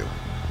scared to.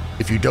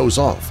 If you doze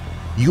off,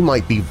 you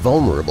might be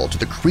vulnerable to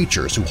the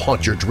creatures who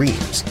haunt your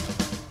dreams.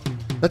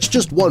 That's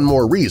just one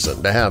more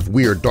reason to have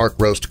Weird Dark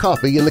Roast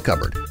coffee in the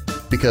cupboard,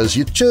 because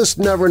you just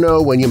never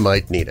know when you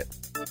might need it.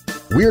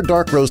 Weird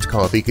Dark Roast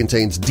coffee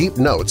contains deep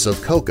notes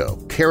of cocoa,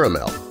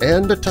 caramel,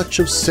 and a touch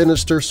of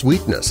sinister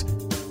sweetness.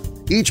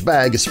 Each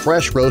bag is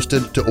fresh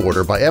roasted to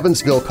order by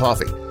Evansville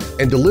Coffee,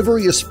 and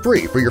delivery is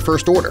free for your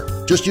first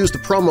order. Just use the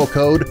promo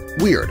code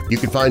WEIRD. You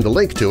can find a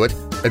link to it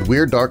at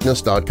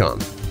WeirdDarkness.com.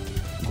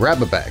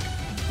 Grab a bag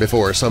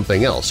before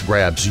something else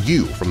grabs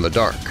you from the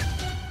dark.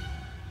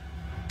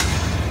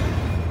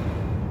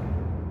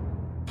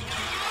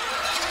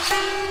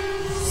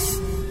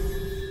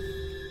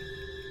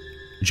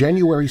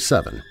 January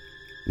 7,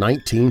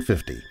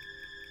 1950.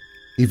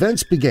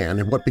 Events began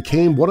in what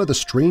became one of the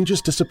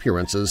strangest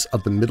disappearances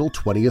of the middle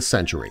 20th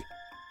century,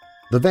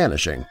 the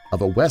vanishing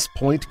of a West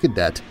Point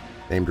cadet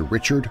named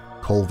Richard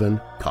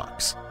Colvin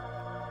Cox.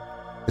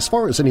 As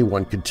far as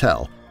anyone could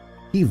tell,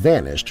 he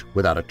vanished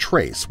without a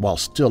trace while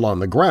still on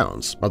the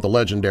grounds of the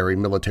legendary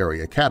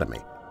military academy,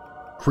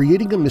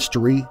 creating a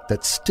mystery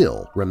that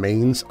still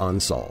remains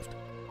unsolved.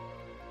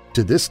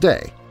 To this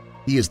day,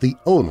 he is the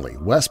only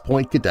West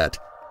Point cadet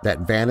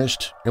that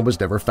vanished and was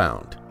never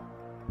found,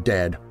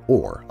 dead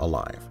or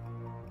alive.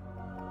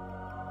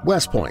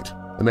 West Point,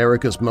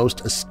 America's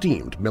most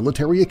esteemed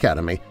military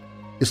academy,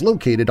 is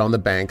located on the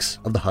banks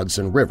of the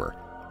Hudson River,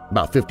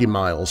 about 50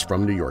 miles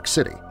from New York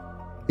City.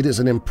 It is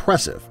an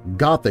impressive,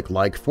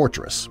 Gothic-like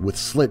fortress with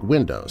slit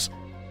windows,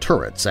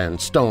 turrets,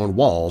 and stone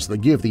walls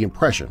that give the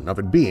impression of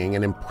it being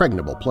an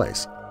impregnable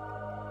place.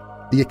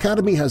 The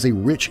academy has a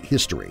rich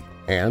history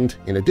and,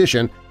 in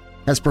addition,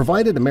 has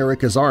provided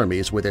America's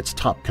armies with its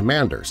top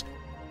commanders,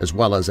 as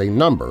well as a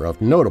number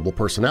of notable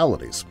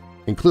personalities,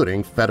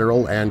 including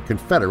Federal and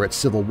Confederate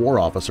Civil War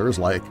officers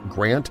like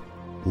Grant,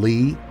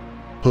 Lee,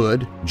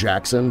 Hood,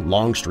 Jackson,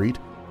 Longstreet,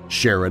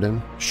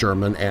 Sheridan,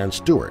 Sherman, and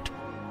Stuart,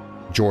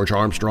 George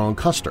Armstrong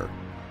Custer,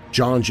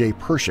 John J.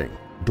 Pershing,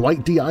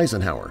 Dwight D.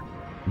 Eisenhower,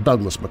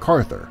 Douglas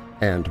MacArthur,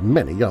 and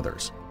many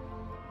others.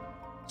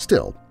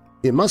 Still,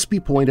 it must be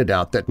pointed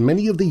out that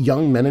many of the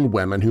young men and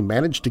women who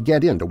managed to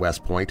get into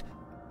West Point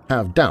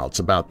have doubts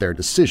about their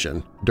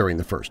decision during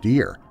the first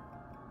year.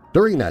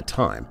 During that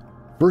time,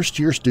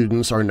 first-year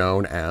students are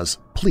known as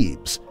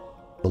plebes,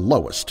 the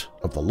lowest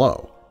of the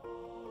low.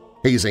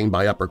 Hazing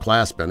by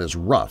upperclassmen is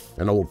rough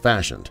and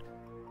old-fashioned.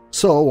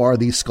 So are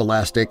the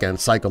scholastic and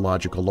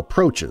psychological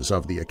approaches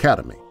of the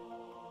academy.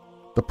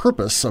 The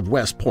purpose of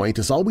West Point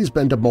has always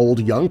been to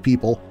mold young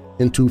people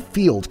into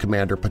field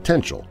commander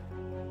potential,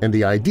 and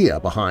the idea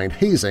behind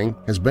hazing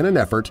has been an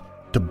effort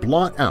to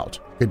blot out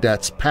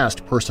cadets'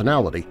 past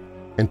personality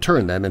and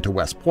turn them into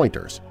West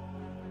Pointers.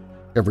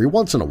 Every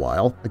once in a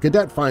while, a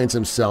cadet finds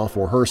himself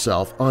or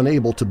herself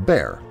unable to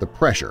bear the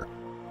pressure,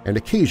 and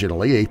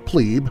occasionally a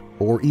plebe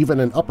or even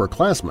an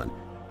upperclassman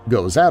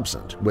goes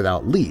absent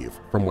without leave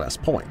from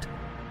West Point.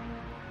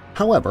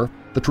 However,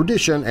 the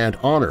tradition and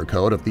honor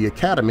code of the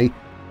academy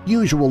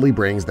usually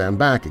brings them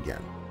back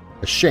again,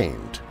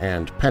 ashamed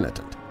and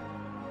penitent.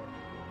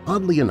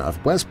 Oddly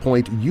enough, West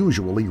Point,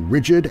 usually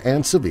rigid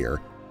and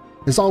severe,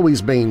 has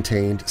always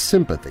maintained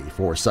sympathy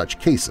for such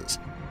cases,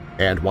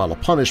 and while a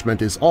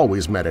punishment is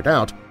always meted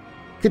out,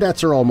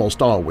 cadets are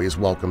almost always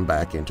welcomed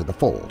back into the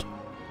fold.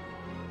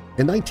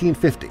 In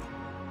 1950,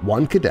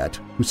 one cadet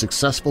who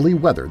successfully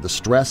weathered the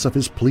stress of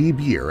his plebe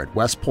year at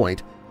West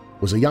Point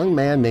was a young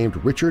man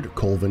named Richard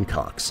Colvin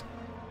Cox.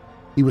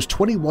 He was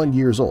 21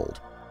 years old,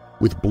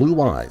 with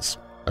blue eyes,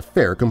 a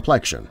fair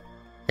complexion,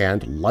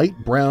 and light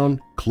brown,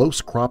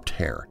 close-cropped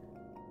hair.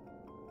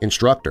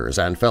 Instructors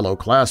and fellow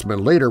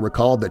classmen later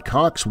recalled that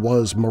Cox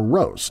was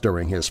morose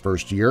during his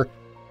first year,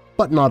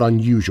 but not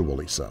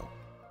unusually so.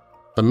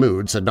 The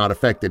moods had not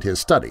affected his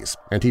studies,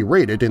 and he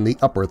rated in the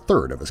upper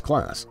third of his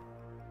class.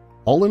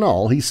 All in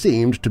all, he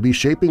seemed to be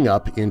shaping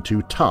up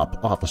into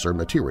top officer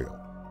material.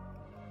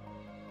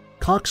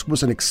 Cox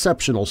was an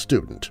exceptional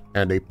student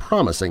and a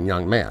promising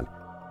young man.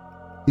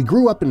 He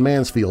grew up in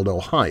Mansfield,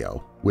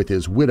 Ohio, with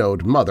his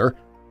widowed mother,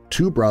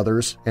 2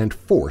 brothers, and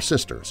 4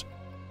 sisters.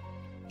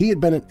 He had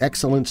been an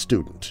excellent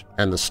student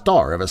and the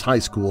star of his high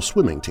school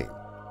swimming team.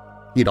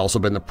 He'd also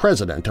been the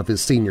president of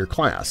his senior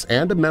class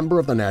and a member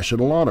of the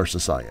National Honor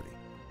Society,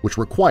 which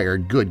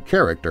required good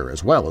character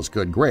as well as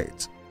good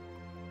grades.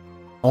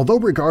 Although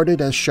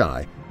regarded as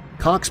shy,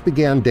 Cox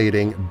began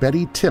dating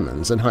Betty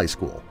Timmons in high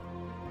school.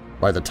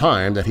 By the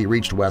time that he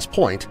reached West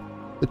Point,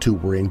 the two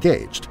were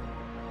engaged.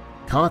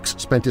 Cox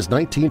spent his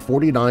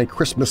 1949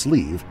 Christmas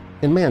leave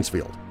in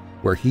Mansfield,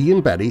 where he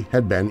and Betty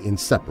had been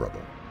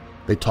inseparable.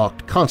 They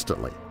talked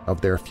constantly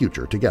of their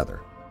future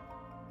together.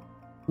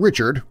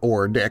 Richard,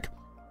 or Dick,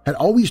 had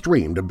always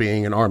dreamed of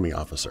being an Army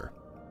officer.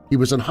 He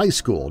was in high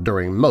school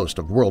during most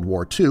of World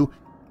War II,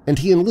 and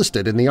he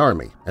enlisted in the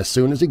Army as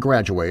soon as he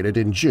graduated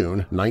in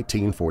June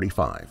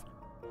 1945.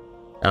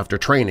 After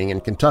training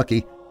in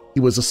Kentucky, he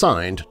was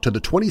assigned to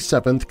the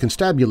 27th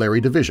Constabulary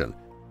Division,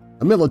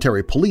 a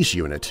military police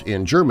unit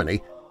in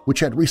Germany which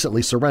had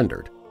recently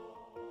surrendered.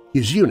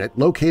 His unit,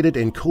 located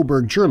in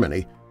Coburg,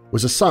 Germany,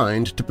 was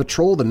assigned to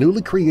patrol the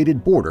newly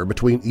created border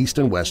between East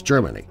and West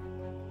Germany.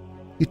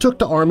 He took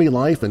to Army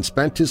life and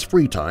spent his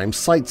free time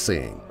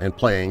sightseeing and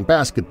playing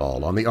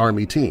basketball on the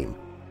Army team.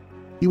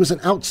 He was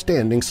an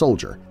outstanding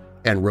soldier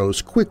and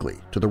rose quickly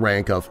to the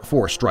rank of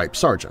four-stripe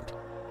sergeant.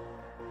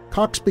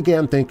 Cox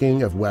began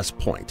thinking of West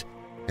Point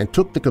and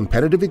took the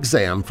competitive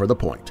exam for the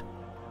point.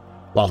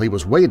 While he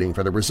was waiting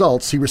for the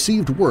results, he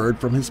received word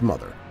from his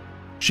mother.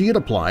 She had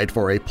applied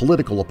for a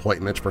political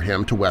appointment for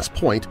him to West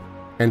Point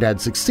and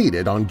had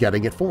succeeded on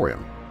getting it for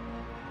him.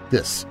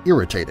 This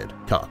irritated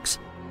Cox.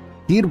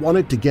 He had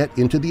wanted to get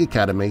into the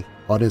academy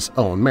on his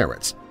own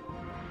merits,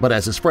 but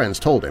as his friends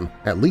told him,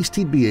 at least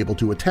he'd be able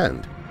to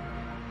attend.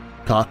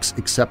 Cox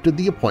accepted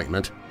the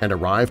appointment and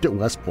arrived at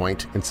West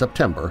Point in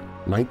September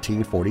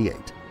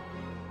 1948.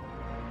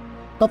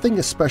 Nothing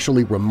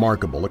especially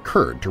remarkable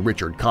occurred to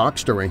Richard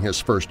Cox during his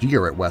first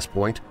year at West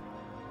Point.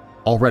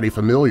 Already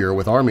familiar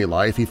with Army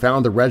life, he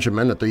found the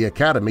regimen at the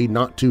academy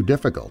not too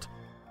difficult.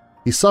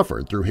 He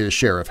suffered through his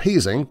share of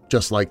hazing,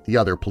 just like the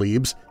other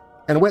plebes,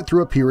 and went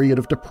through a period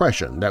of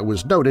depression that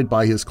was noted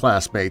by his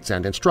classmates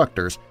and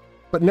instructors,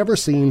 but never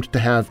seemed to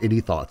have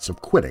any thoughts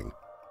of quitting.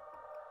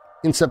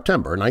 In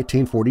September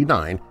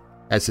 1949,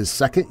 as his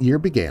second year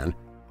began,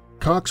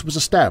 Cox was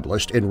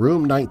established in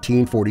room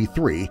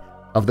 1943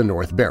 of the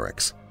North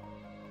Barracks.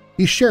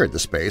 He shared the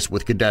space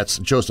with cadets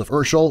Joseph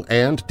Urschel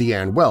and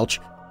Deanne Welch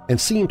and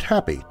seemed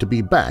happy to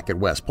be back at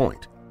West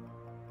Point.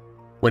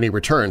 When he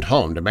returned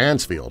home to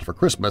Mansfield for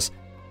Christmas,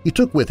 he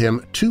took with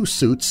him 2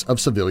 suits of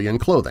civilian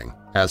clothing,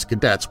 as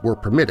cadets were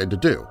permitted to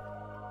do.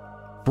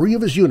 Free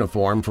of his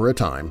uniform for a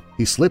time,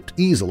 he slipped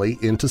easily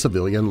into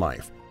civilian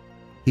life.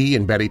 He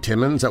and Betty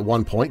Timmons at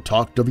one point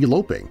talked of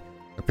eloping,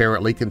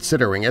 apparently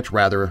considering it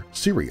rather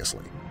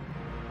seriously.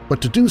 But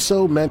to do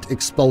so meant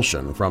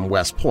expulsion from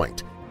West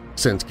Point,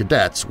 since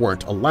cadets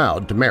weren't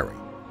allowed to marry,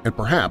 and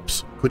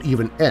perhaps could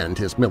even end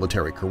his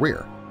military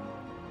career.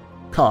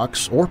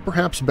 Cox, or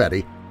perhaps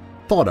Betty,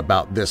 thought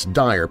about this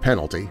dire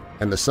penalty,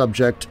 and the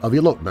subject of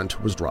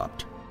elopement was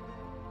dropped.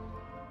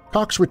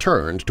 Cox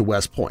returned to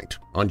West Point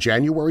on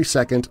January 2,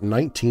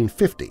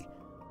 1950,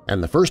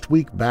 and the first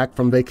week back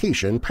from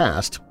vacation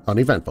passed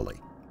uneventfully.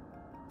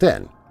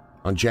 Then,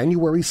 on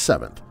January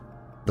 7th,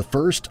 the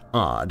first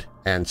odd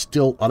and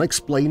still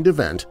unexplained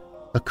event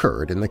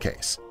occurred in the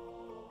case.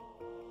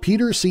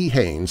 Peter C.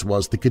 Haynes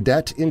was the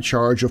cadet in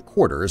charge of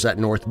quarters at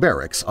North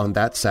Barracks on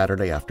that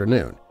Saturday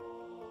afternoon.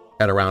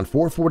 At around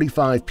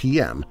 4:45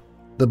 p.m.,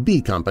 the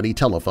B Company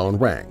telephone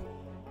rang.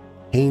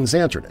 Haynes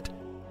answered it,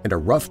 and a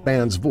rough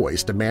man's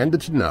voice demanded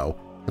to know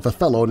if a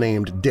fellow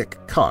named Dick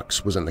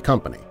Cox was in the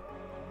company.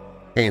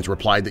 Haynes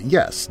replied that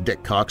yes,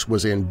 Dick Cox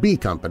was in B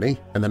Company,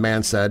 and the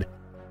man said,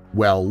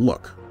 "Well,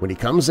 look, when he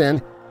comes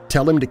in,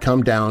 tell him to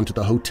come down to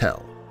the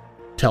hotel.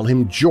 Tell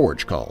him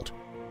George called.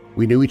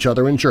 We knew each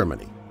other in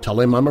Germany. Tell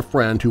him I'm a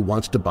friend who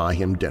wants to buy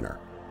him dinner."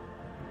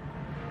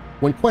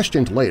 When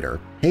questioned later,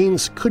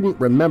 Haynes couldn't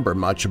remember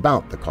much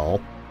about the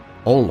call,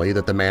 only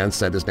that the man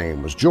said his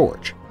name was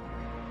George.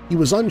 He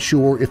was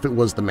unsure if it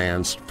was the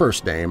man's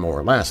first name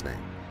or last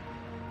name.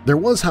 There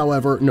was,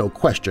 however, no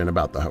question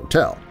about the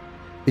hotel.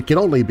 It could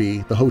only be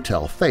the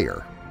Hotel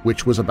Thayer,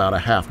 which was about a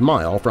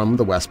half-mile from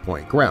the West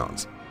Point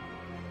grounds.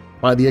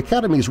 By the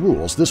Academy's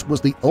rules, this was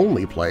the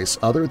only place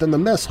other than the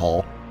mess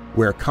hall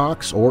where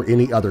Cox or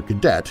any other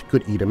cadet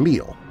could eat a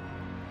meal.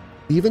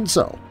 Even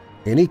so,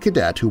 any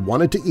cadet who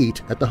wanted to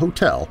eat at the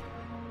hotel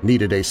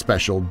needed a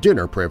special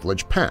dinner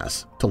privilege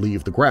pass to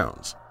leave the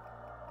grounds.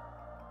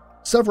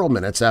 Several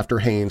minutes after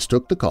Haynes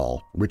took the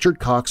call, Richard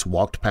Cox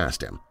walked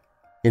past him.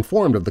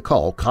 Informed of the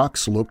call,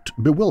 Cox looked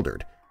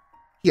bewildered.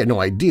 He had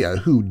no idea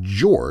who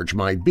George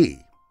might be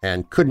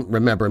and couldn't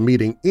remember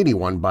meeting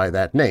anyone by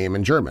that name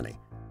in Germany.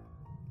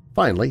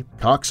 Finally,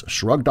 Cox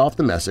shrugged off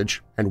the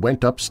message and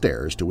went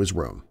upstairs to his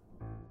room.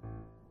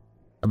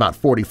 About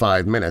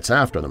 45 minutes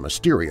after the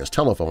mysterious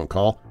telephone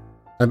call,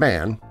 a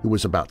man who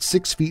was about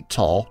 6 feet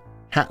tall,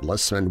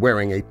 hatless, and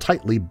wearing a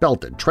tightly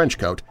belted trench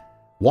coat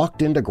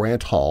walked into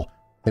Grant Hall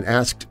and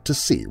asked to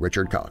see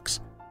Richard Cox.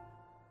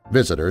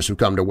 Visitors who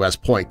come to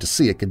West Point to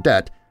see a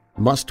cadet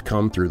must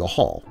come through the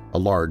hall, a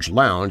large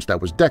lounge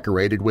that was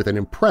decorated with an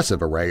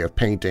impressive array of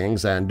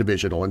paintings and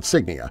divisional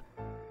insignia.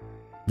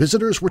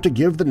 Visitors were to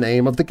give the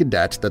name of the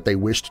cadet that they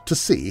wished to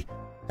see,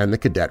 and the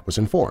cadet was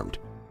informed.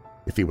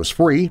 If he was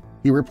free,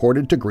 he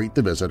reported to greet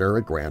the visitor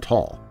at Grant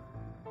Hall.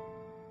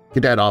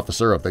 Cadet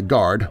Officer of the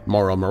Guard,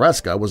 Mauro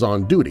Maresca, was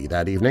on duty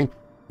that evening,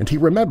 and he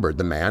remembered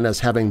the man as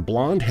having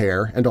blonde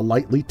hair and a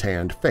lightly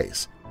tanned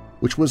face,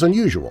 which was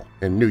unusual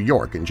in New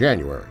York in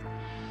January.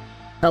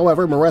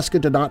 However, Maresca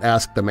did not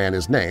ask the man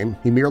his name,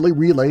 he merely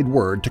relayed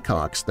word to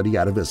Cox that he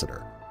had a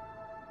visitor.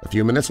 A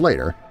few minutes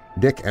later,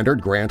 Dick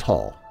entered Grant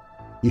Hall.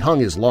 He hung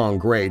his long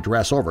gray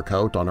dress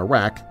overcoat on a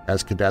rack,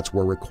 as cadets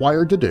were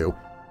required to do,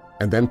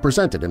 and then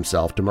presented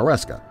himself to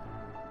Maresca.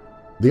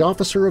 The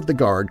officer of the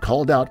guard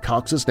called out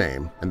Cox's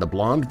name, and the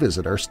blonde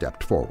visitor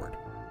stepped forward.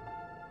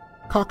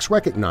 Cox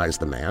recognized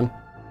the man,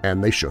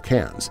 and they shook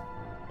hands.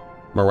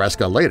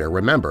 Maresca later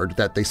remembered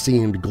that they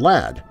seemed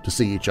glad to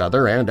see each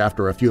other, and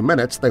after a few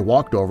minutes they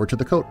walked over to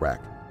the coat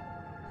rack.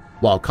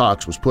 While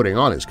Cox was putting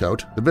on his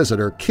coat, the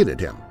visitor kidded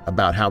him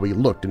about how he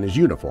looked in his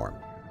uniform.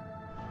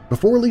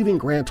 Before leaving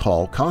Grant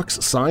Hall,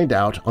 Cox signed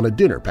out on a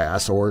dinner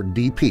pass, or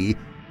DP,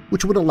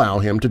 which would allow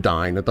him to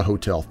dine at the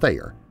Hotel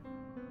Thayer.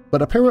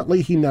 But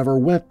apparently he never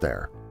went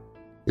there.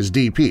 His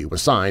DP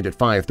was signed at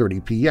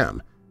 5:30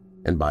 p.m.,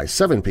 and by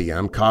 7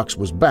 p.m. Cox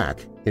was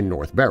back in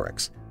North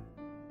Barracks.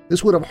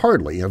 This would have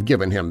hardly have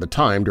given him the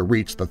time to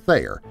reach the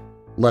Thayer,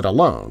 let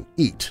alone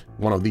eat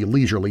one of the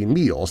leisurely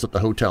meals that the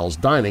hotel's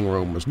dining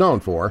room was known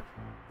for,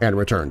 and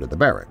return to the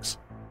barracks.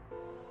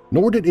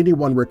 Nor did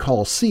anyone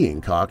recall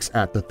seeing Cox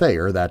at the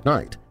Thayer that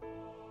night.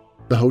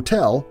 The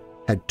hotel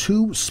had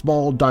 2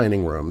 small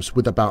dining rooms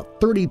with about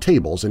 30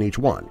 tables in each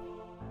one.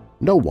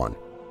 No one,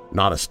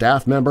 not a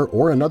staff member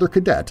or another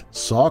cadet,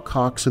 saw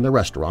Cox in the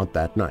restaurant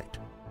that night.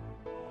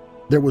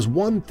 There was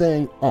one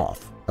thing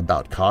off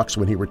about Cox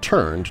when he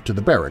returned to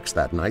the barracks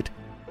that night.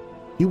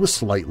 He was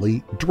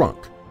slightly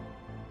drunk.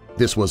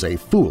 This was a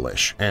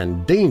foolish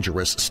and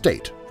dangerous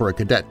state for a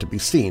cadet to be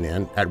seen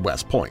in at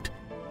West Point.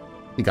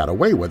 He got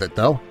away with it,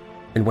 though,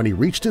 and when he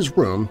reached his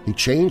room, he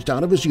changed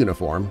out of his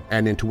uniform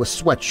and into a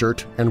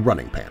sweatshirt and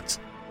running pants.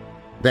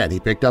 Then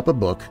he picked up a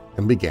book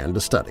and began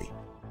to study.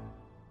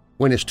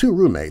 When his 2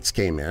 roommates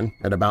came in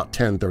at about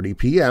 10:30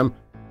 p.m.,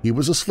 he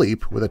was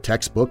asleep with a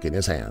textbook in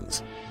his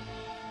hands.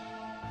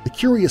 The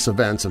curious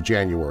events of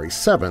January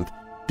 7th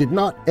did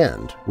not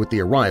end with the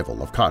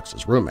arrival of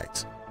Cox's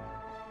roommates.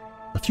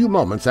 A few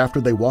moments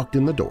after they walked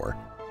in the door,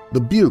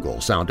 the bugle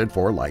sounded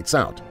for lights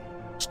out,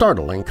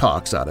 startling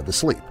Cox out of his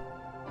sleep.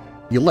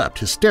 He leapt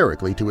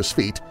hysterically to his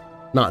feet,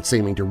 not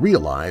seeming to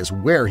realize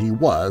where he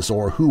was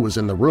or who was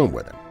in the room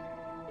with him.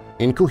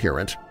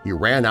 Incoherent, he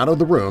ran out of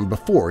the room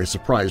before his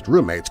surprised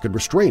roommates could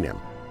restrain him.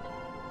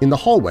 In the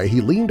hallway,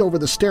 he leaned over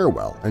the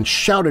stairwell and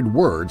shouted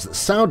words that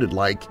sounded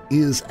like,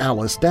 "Is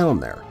Alice down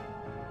there?"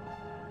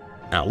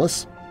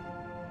 Alice?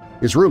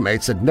 His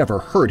roommates had never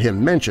heard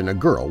him mention a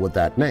girl with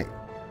that name.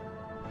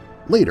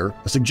 Later,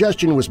 a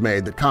suggestion was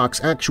made that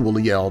Cox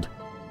actually yelled,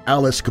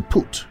 "Alice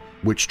kaput,"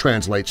 which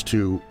translates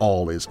to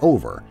 "all is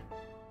over."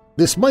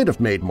 This might have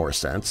made more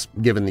sense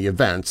given the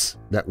events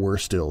that were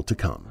still to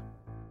come.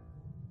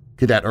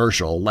 Cadet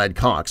Urschel led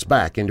Cox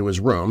back into his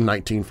room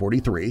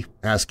 1943,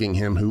 asking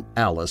him who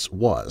Alice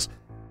was.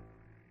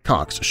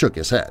 Cox shook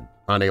his head,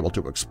 unable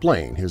to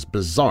explain his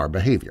bizarre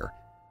behavior.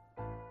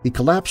 He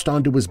collapsed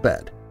onto his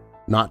bed,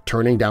 not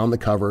turning down the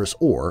covers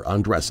or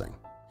undressing,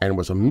 and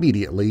was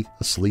immediately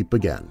asleep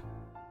again.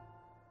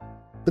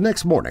 The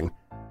next morning,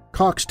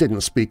 Cox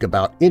didn't speak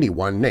about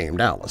anyone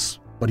named Alice,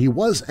 but he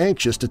was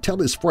anxious to tell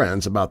his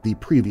friends about the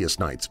previous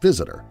night's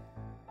visitor.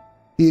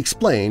 He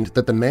explained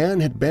that the man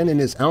had been in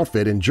his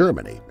outfit in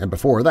Germany and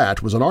before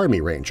that was an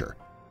Army Ranger.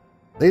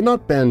 They had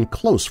not been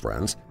close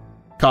friends.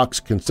 Cox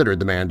considered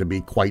the man to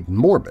be quite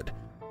morbid,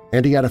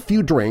 and he had a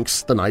few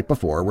drinks the night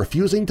before,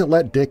 refusing to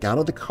let Dick out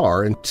of the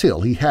car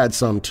until he had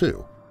some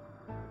too.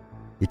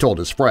 He told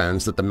his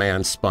friends that the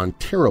man spun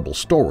terrible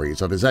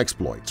stories of his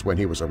exploits when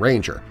he was a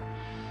Ranger,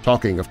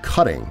 talking of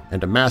cutting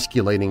and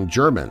emasculating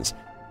Germans,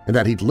 and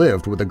that he'd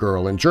lived with a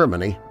girl in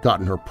Germany,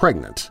 gotten her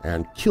pregnant,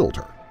 and killed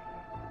her.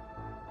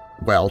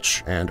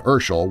 Welch and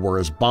Urschel were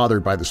as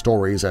bothered by the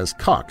stories as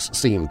Cox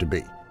seemed to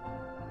be.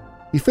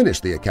 He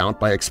finished the account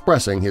by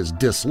expressing his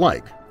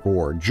dislike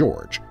for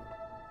George.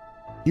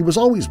 He was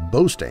always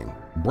boasting,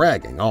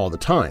 bragging all the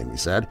time, he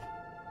said,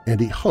 and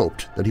he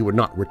hoped that he would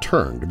not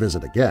return to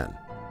visit again.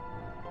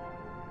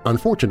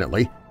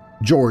 Unfortunately,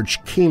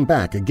 George came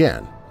back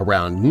again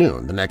around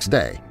noon the next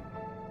day,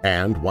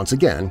 and once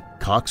again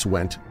Cox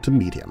went to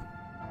meet him.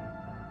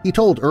 He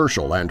told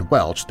Urschel and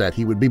Welch that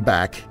he would be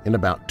back in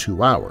about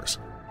 2 hours,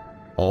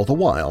 all the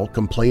while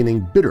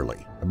complaining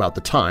bitterly about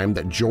the time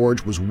that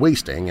George was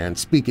wasting and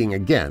speaking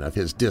again of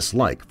his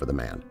dislike for the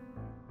man.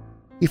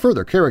 He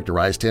further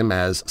characterized him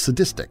as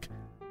sadistic,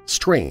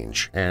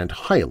 strange, and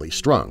highly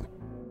strung.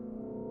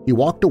 He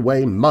walked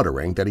away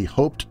muttering that he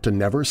hoped to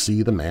never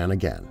see the man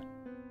again.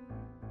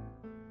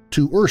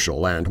 To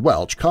Urschel and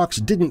Welch, Cox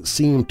didn't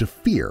seem to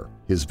fear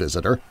his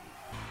visitor.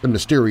 The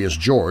mysterious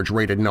George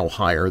rated no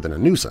higher than a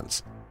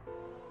nuisance.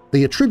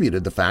 They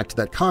attributed the fact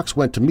that Cox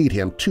went to meet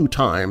him 2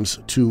 times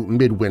to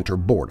midwinter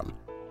boredom.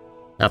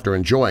 After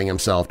enjoying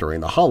himself during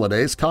the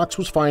holidays, Cox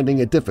was finding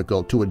it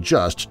difficult to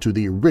adjust to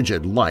the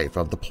rigid life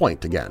of the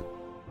Point again.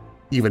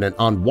 Even an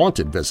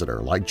unwanted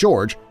visitor like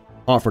George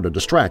offered a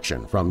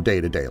distraction from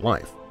day-to-day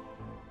life.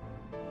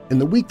 In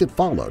the week that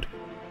followed,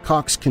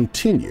 Cox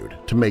continued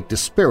to make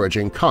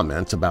disparaging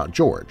comments about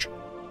George.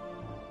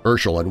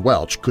 Urschel and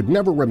Welch could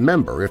never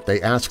remember if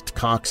they asked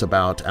Cox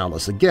about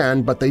Alice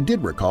again, but they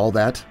did recall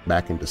that,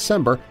 back in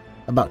December,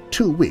 about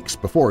 2 weeks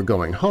before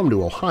going home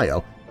to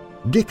Ohio,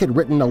 Dick had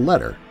written a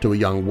letter to a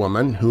young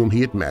woman whom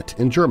he had met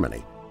in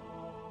Germany.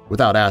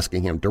 Without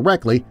asking him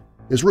directly,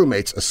 his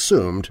roommates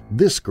assumed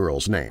this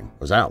girl's name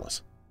was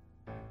Alice.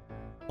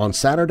 On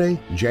Saturday,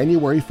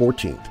 January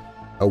 14th,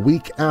 a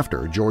week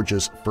after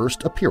George's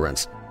first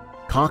appearance,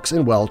 Cox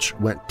and Welch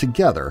went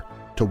together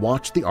to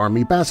watch the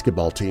Army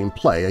basketball team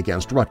play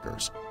against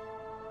Rutgers.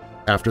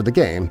 After the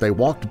game, they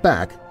walked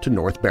back to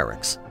North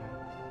Barracks.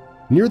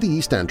 Near the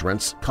east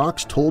entrance,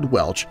 Cox told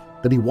Welch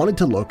that he wanted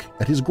to look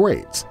at his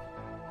grades,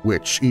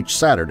 which each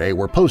Saturday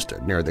were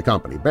posted near the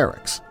company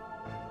barracks.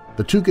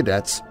 The two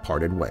cadets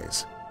parted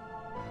ways.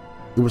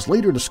 It was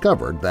later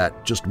discovered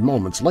that just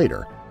moments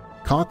later,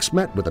 Cox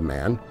met with a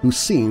man who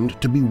seemed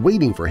to be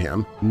waiting for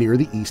him near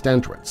the east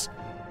entrance.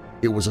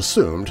 It was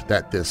assumed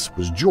that this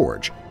was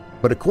George,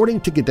 but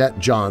according to Cadet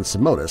John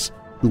Simotis,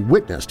 who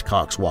witnessed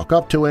Cox walk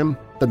up to him,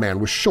 the man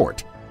was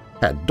short,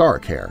 had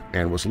dark hair,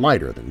 and was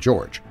lighter than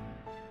George.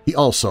 He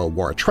also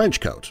wore a trench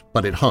coat,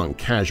 but it hung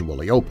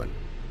casually open.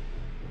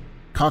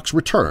 Cox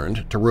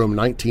returned to room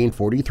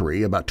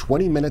 1943 about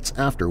 20 minutes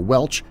after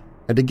Welch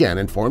and again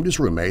informed his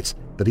roommates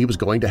that he was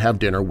going to have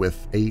dinner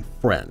with a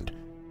friend.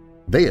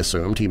 They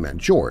assumed he meant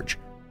George,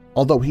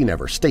 although he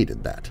never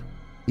stated that.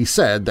 He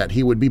said that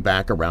he would be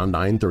back around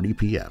 9:30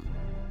 p.m.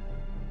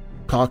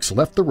 Cox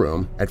left the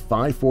room at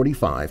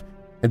 5:45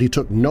 and he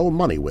took no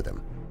money with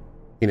him.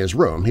 In his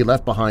room, he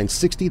left behind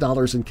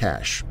 $60 in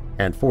cash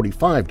and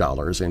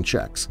 $45 in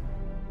checks.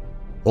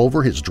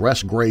 Over his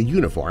dress gray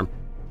uniform,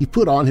 he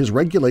put on his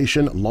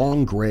regulation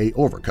long gray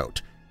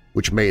overcoat,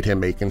 which made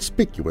him a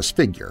conspicuous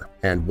figure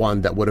and one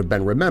that would have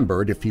been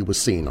remembered if he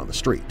was seen on the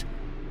street.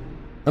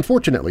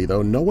 Unfortunately,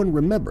 though, no one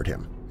remembered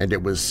him, and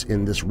it was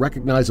in this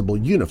recognizable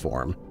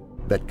uniform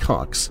that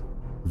Cox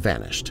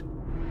vanished.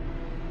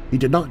 He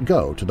did not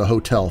go to the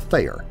Hotel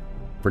Thayer,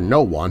 for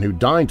no one who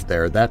dined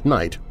there that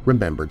night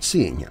remembered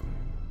seeing him.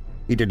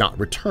 He did not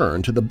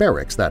return to the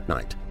barracks that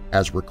night,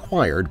 as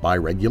required by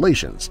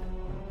regulations,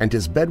 and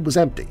his bed was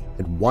empty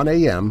at 1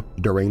 a.m.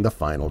 during the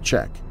final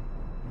check.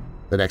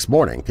 The next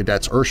morning,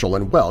 Cadets Urschel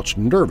and Welch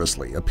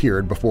nervously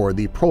appeared before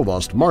the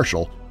Provost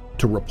Marshal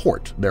to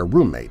report their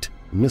roommate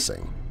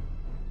missing.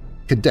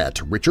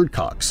 Cadet Richard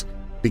Cox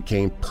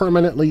became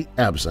permanently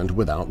absent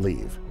without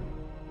leave.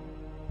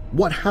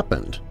 What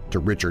happened to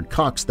Richard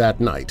Cox that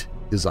night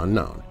is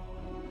unknown.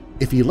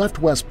 If he left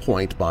West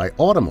Point by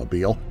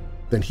automobile,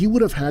 then he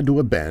would have had to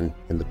have been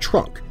in the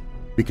trunk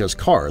because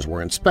cars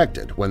were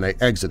inspected when they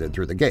exited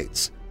through the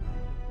gates.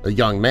 A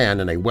young man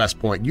in a West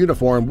Point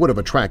uniform would have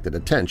attracted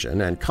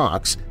attention, and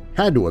Cox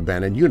had to have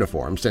been in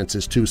uniform since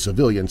his two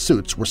civilian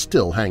suits were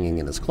still hanging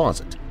in his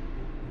closet.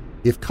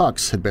 If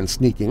Cox had been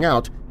sneaking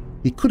out,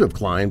 he could have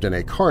climbed in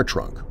a car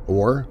trunk,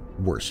 or,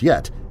 worse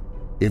yet,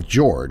 if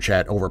George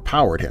had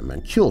overpowered him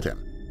and killed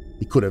him,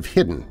 he could have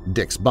hidden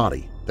Dick's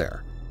body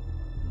there.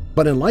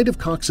 But in light of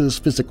Cox's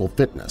physical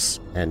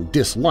fitness and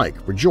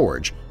dislike for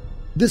George,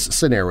 this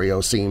scenario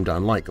seemed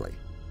unlikely.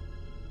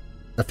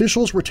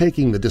 Officials were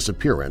taking the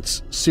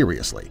disappearance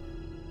seriously,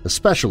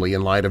 especially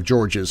in light of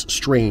George's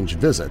strange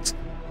visits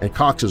and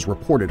Cox's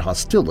reported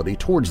hostility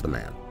towards the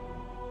man.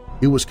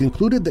 It was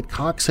concluded that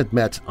Cox had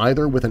met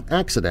either with an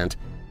accident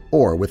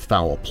or with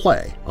foul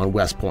play on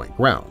West Point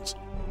grounds.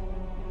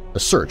 A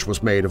search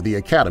was made of the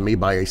academy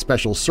by a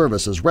Special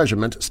Services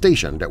regiment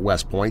stationed at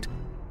West Point,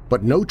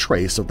 but no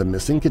trace of the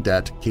missing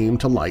cadet came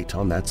to light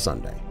on that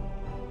Sunday.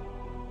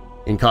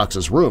 In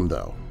Cox's room,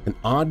 though, an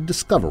odd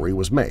discovery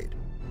was made.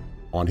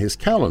 On his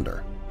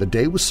calendar, the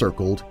day was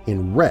circled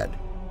in red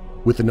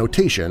with the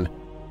notation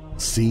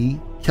C.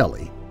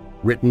 Kelly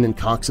written in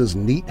Cox's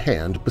neat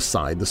hand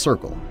beside the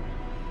circle.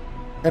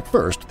 At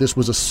first, this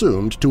was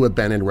assumed to have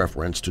been in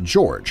reference to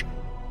George,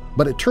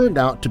 but it turned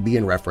out to be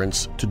in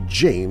reference to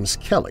James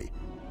Kelly,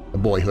 a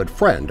boyhood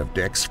friend of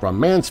Dick's from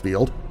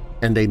Mansfield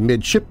and a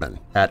midshipman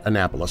at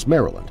Annapolis,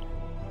 Maryland.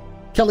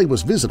 Kelly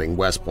was visiting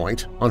West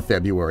Point on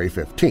February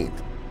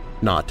 15th,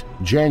 not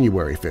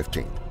January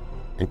 15th,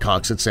 and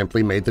Cox had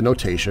simply made the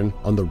notation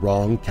on the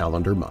wrong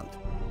calendar month.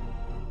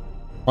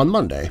 On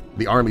Monday,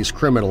 the Army's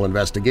Criminal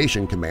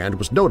Investigation Command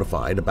was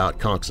notified about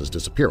Cox's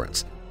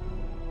disappearance.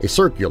 A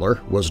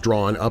circular was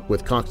drawn up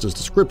with Cox's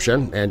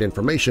description, and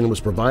information was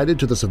provided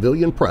to the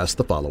civilian press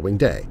the following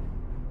day.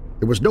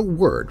 There was no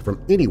word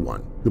from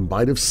anyone who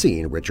might have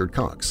seen Richard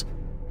Cox.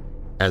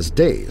 As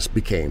days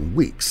became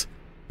weeks,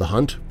 the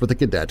hunt for the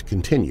cadet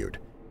continued.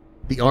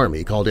 The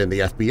Army called in the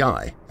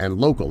FBI, and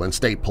local and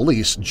state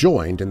police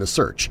joined in the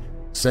search,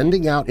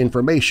 sending out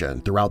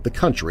information throughout the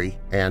country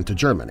and to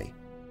Germany.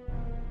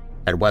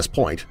 At West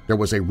Point, there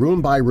was a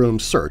room-by-room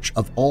search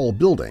of all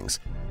buildings,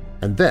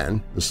 and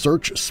then the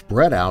search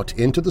spread out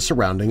into the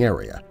surrounding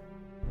area.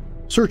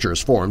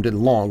 Searchers formed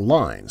in long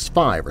lines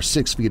 5 or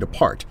 6 feet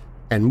apart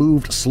and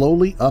moved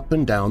slowly up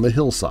and down the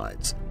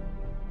hillsides.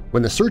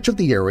 When the search of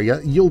the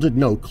area yielded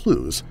no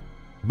clues,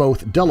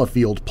 both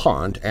Delafield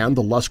Pond and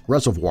the Lusk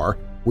Reservoir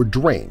were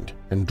drained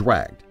and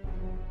dragged.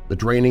 The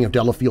draining of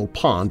Delafield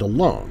Pond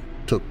alone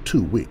took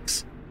 2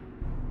 weeks.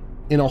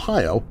 In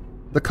Ohio,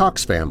 the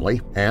Cox family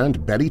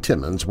and Betty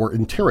Timmons were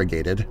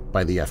interrogated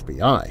by the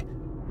FBI.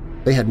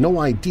 They had no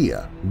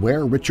idea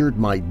where Richard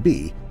might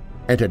be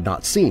and had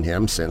not seen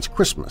him since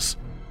Christmas,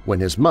 when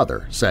his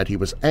mother said he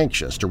was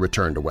anxious to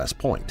return to West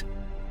Point.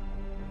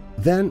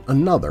 Then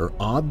another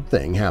odd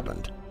thing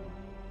happened.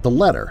 The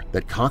letter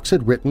that Cox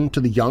had written to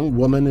the young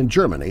woman in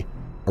Germany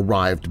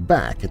arrived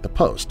back at the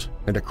post,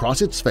 and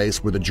across its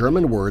face were the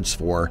German words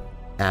for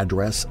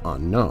 "address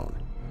unknown."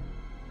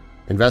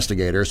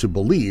 Investigators who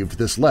believed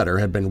this letter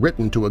had been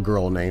written to a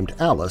girl named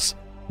Alice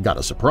got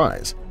a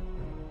surprise.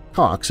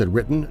 Cox had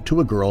written to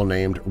a girl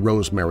named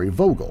Rosemary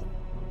Vogel.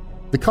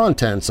 The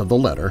contents of the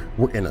letter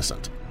were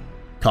innocent.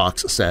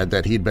 Cox said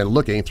that he'd been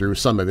looking through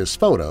some of his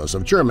photos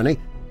of Germany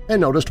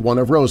and noticed one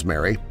of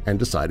Rosemary and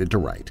decided to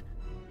write.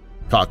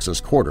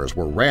 Cox's quarters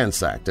were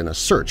ransacked in a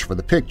search for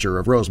the picture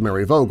of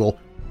Rosemary Vogel,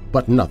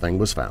 but nothing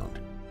was found.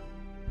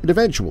 It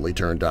eventually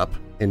turned up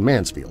in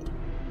Mansfield.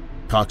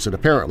 Cox had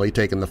apparently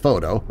taken the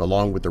photo,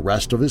 along with the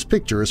rest of his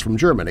pictures from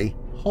Germany,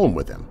 home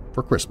with him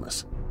for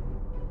Christmas.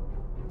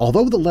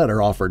 Although the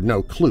letter offered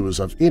no clues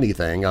of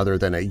anything other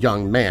than a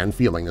young man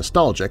feeling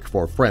nostalgic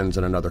for friends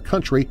in another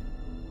country,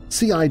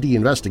 CID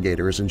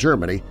investigators in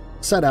Germany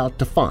set out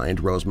to find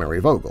Rosemary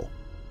Vogel.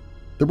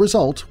 The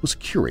result was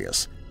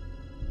curious.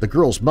 The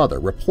girl's mother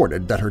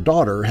reported that her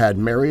daughter had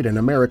married an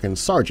American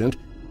sergeant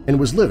and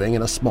was living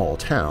in a small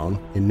town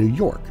in New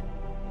York.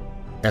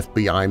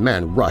 FBI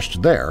men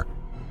rushed there,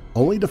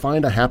 only to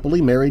find a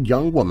happily married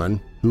young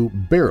woman who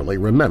barely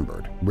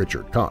remembered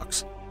Richard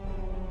Cox.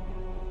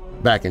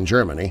 Back in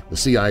Germany, the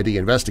CID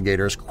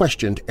investigators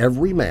questioned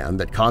every man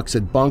that Cox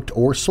had bunked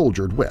or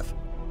soldiered with.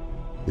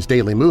 His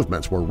daily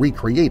movements were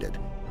recreated,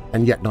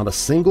 and yet not a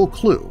single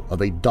clue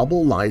of a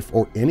double life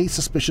or any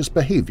suspicious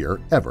behavior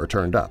ever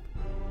turned up.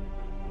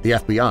 The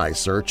FBI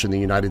search in the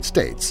United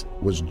States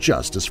was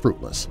just as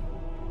fruitless.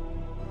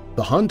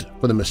 The hunt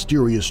for the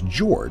mysterious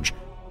George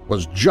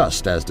was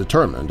just as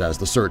determined as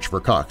the search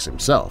for Cox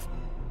himself.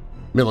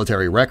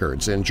 Military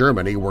records in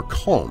Germany were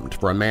combed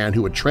for a man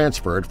who had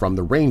transferred from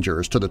the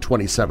Rangers to the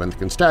 27th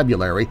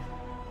Constabulary,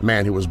 a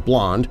man who was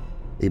blonde,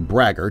 a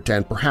braggart,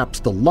 and perhaps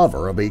the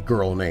lover of a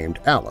girl named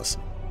Alice.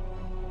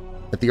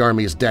 At the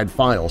Army's Dead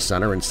Files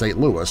Center in St.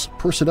 Louis,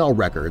 personnel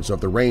records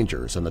of the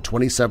Rangers and the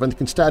 27th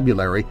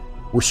Constabulary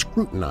were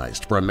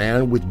scrutinized for a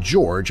man with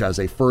George as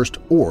a first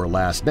or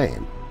last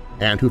name,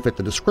 and who fit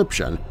the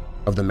description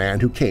of the man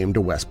who came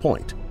to West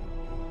Point.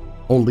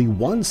 Only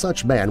one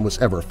such man was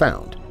ever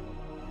found,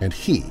 and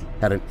he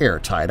had an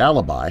airtight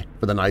alibi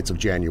for the nights of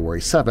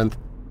January 7th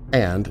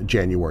and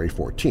January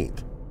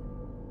 14th.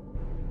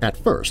 At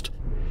first,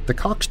 the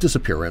Cox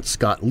disappearance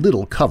got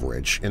little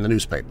coverage in the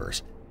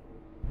newspapers.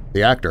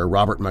 The actor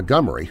Robert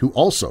Montgomery, who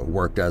also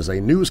worked as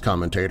a news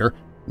commentator,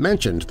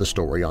 mentioned the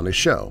story on his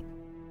show.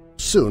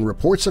 Soon,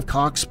 reports of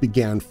Cox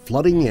began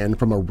flooding in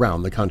from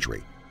around the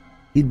country.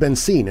 He'd been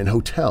seen in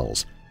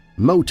hotels,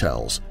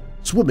 motels,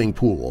 swimming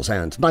pools,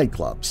 and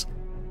nightclubs.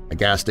 A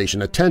gas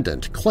station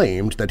attendant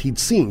claimed that he'd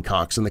seen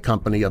Cox in the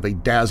company of a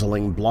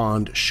dazzling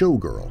blonde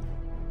showgirl.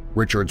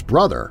 Richard's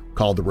brother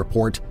called the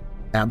report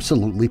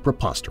absolutely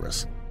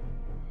preposterous.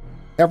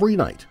 Every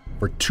night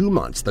for 2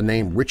 months, the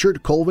name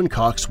Richard Colvin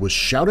Cox was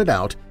shouted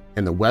out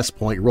in the West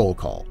Point roll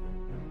call.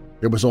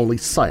 There was only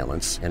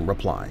silence in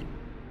reply.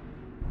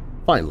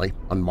 Finally,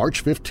 on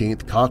March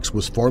 15th, Cox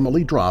was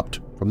formally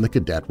dropped from the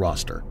cadet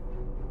roster.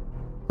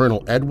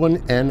 Colonel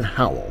Edwin N.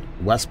 Howell,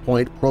 West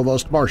Point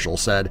Provost Marshal,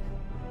 said,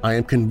 "I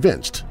am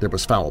convinced there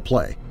was foul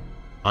play.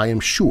 I am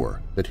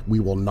sure that we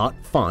will not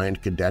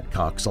find Cadet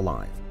Cox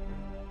alive."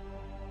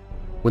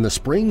 When the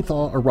spring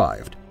thaw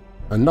arrived,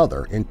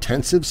 another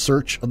intensive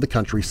search of the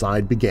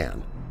countryside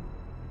began.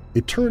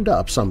 It turned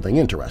up something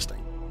interesting: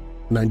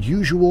 an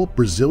unusual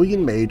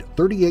Brazilian-made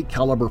 .38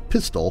 caliber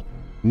pistol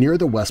near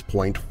the West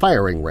Point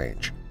firing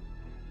range.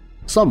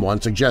 Someone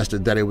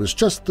suggested that it was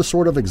just the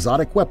sort of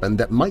exotic weapon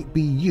that might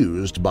be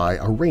used by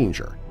a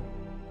ranger.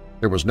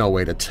 There was no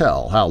way to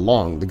tell how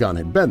long the gun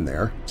had been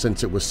there,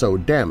 since it was so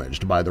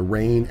damaged by the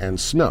rain and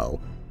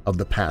snow of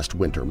the past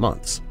winter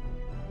months.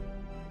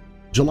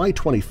 July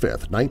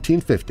 25,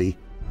 1950,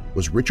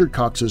 was Richard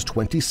Cox's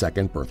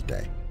 22nd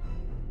birthday.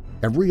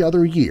 Every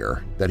other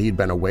year that he'd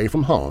been away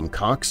from home,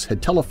 Cox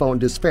had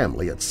telephoned his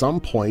family at some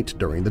point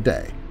during the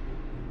day.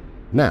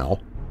 Now,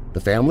 the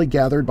family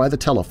gathered by the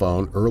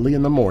telephone early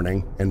in the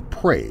morning and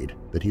prayed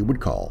that he would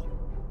call.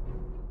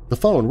 The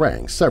phone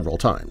rang several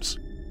times,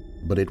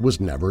 but it was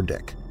never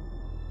Dick.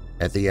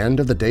 At the end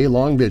of the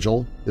day-long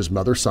vigil, his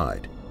mother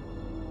sighed.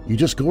 "You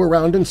just go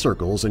around in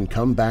circles and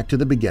come back to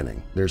the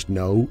beginning. There's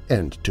no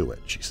end to it,"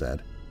 she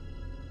said.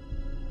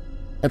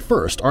 At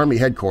first, Army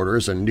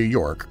headquarters in New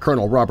York,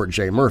 Colonel Robert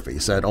J. Murphy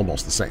said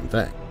almost the same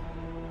thing.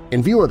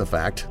 In view of the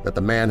fact that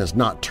the man has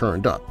not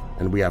turned up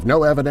and we have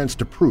no evidence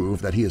to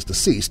prove that he is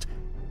deceased,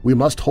 we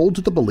must hold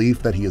to the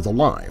belief that he is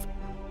alive.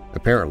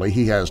 Apparently,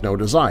 he has no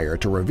desire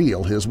to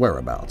reveal his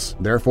whereabouts.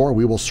 Therefore,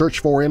 we will search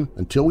for him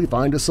until we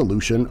find a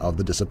solution of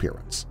the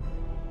disappearance.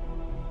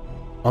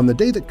 On the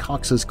day that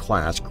Cox's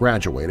class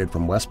graduated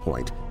from West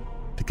Point,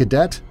 the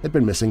cadet had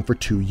been missing for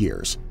 2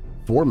 years,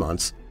 4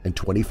 months, and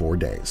 24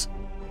 days.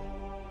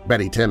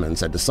 Betty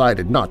Timmons had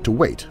decided not to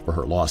wait for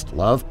her lost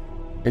love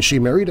and she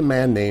married a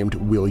man named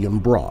William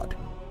Broad.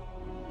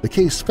 The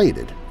case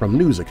faded from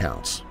news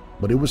accounts,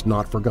 but it was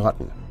not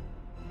forgotten.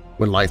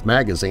 When Life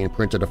magazine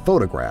printed a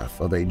photograph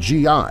of a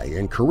GI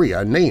in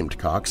Korea named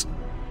Cox,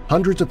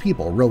 hundreds of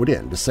people wrote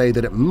in to say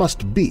that it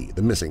must be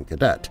the missing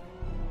cadet.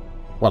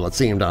 While it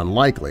seemed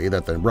unlikely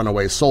that the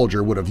runaway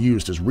soldier would have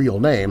used his real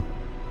name,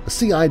 a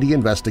CID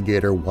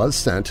investigator was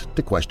sent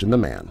to question the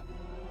man.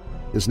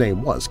 His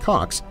name was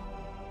Cox,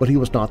 but he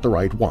was not the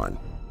right one,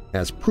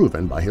 as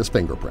proven by his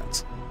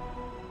fingerprints.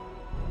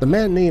 The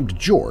man named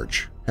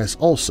George has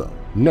also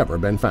never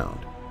been found.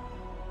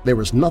 There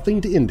was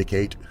nothing to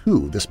indicate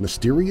who this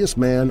mysterious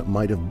man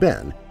might have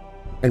been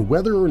and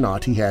whether or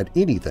not he had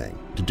anything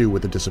to do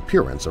with the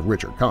disappearance of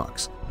Richard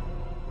Cox.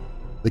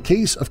 The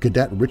case of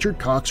Cadet Richard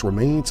Cox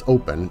remains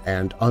open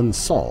and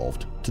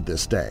unsolved to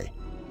this day.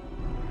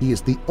 He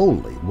is the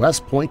only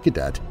West Point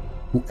cadet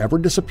who ever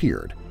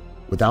disappeared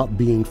without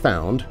being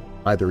found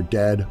either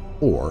dead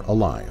or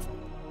alive.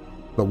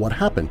 But what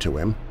happened to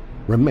him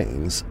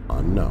remains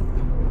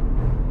unknown.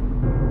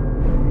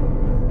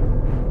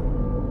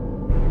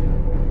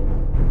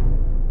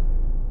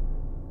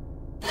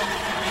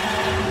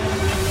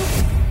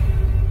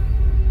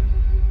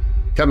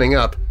 Coming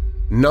up,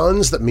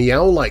 nuns that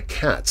meow like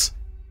cats,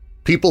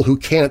 people who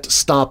can't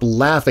stop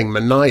laughing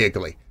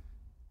maniacally.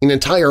 An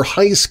entire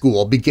high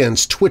school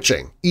begins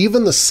twitching,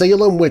 even the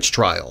Salem witch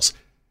trials.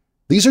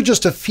 These are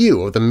just a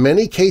few of the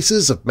many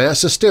cases of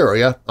mass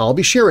hysteria I'll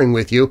be sharing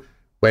with you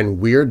when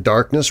Weird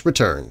Darkness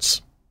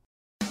returns.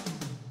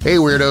 Hey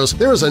Weirdos!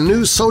 There is a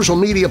new social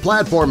media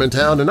platform in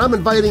town and I'm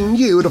inviting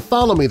you to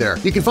follow me there.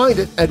 You can find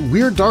it at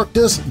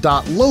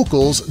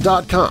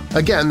weirddarkness.locals.com.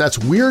 Again, that's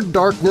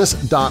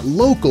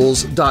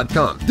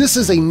weirddarkness.locals.com. This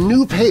is a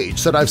new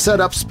page that I've set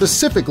up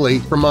specifically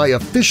for my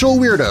official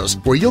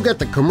Weirdos, where you'll get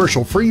the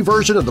commercial-free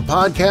version of the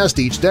podcast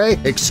each day,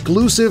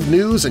 exclusive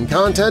news and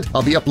content.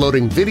 I'll be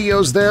uploading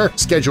videos there,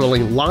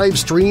 scheduling live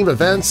stream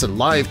events and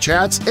live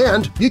chats,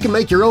 and you can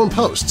make your own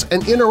posts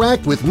and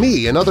interact with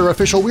me and other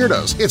official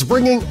Weirdos. It's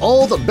bringing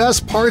all the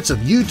best parts of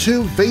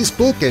YouTube,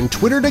 Facebook, and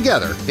Twitter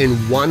together in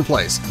one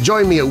place.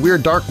 Join me at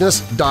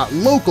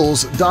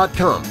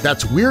weirddarkness.locals.com.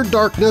 That's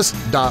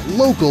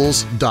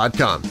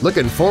weirddarkness.locals.com.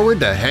 Looking forward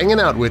to hanging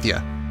out with you.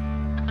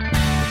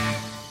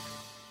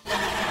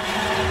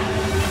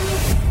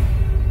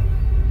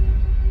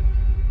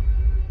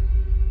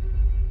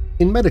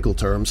 In medical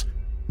terms,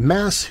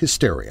 mass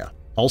hysteria,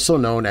 also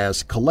known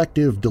as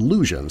collective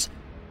delusions,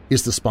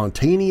 is the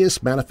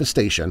spontaneous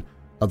manifestation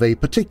of a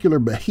particular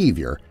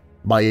behavior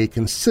by a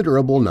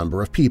considerable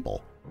number of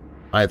people,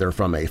 either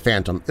from a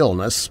phantom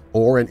illness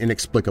or an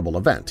inexplicable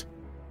event.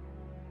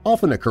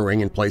 Often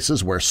occurring in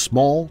places where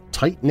small,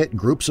 tight-knit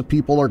groups of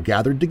people are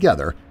gathered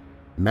together,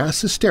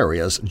 mass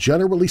hysterias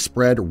generally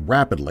spread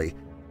rapidly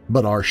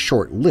but are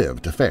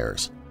short-lived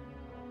affairs.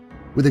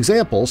 With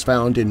examples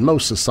found in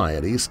most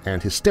societies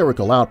and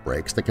hysterical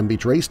outbreaks that can be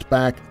traced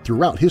back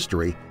throughout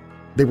history,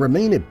 they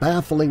remain a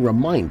baffling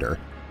reminder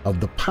of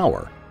the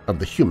power of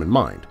the human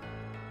mind.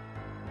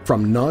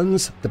 From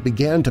nuns that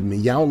began to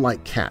meow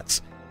like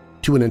cats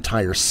to an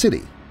entire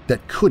city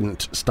that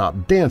couldn't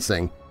stop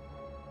dancing,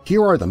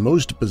 here are the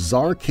most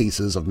bizarre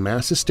cases of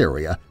mass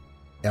hysteria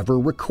ever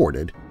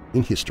recorded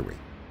in history.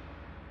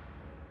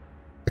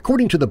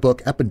 According to the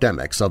book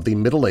Epidemics of the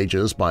Middle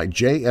Ages by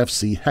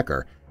J.F.C.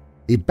 Hecker,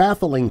 a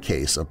baffling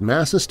case of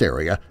mass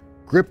hysteria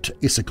gripped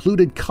a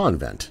secluded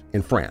convent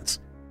in France.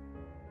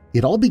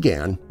 It all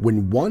began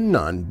when one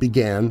nun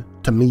began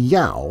to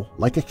meow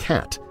like a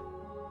cat,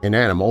 an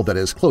animal that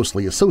is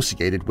closely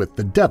associated with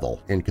the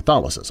devil in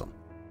Catholicism.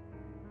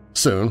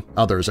 Soon,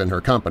 others in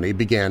her company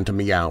began to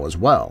meow as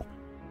well.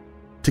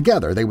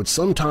 Together, they would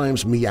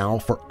sometimes meow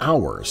for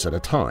hours at a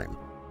time.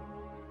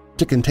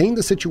 To contain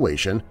the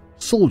situation,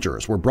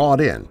 soldiers were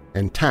brought in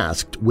and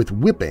tasked with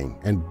whipping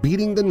and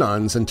beating the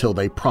nuns until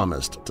they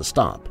promised to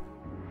stop.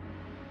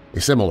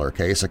 A similar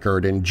case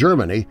occurred in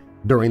Germany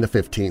during the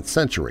 15th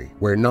century,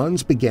 where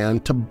nuns began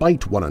to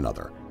bite one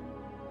another.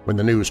 When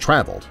the news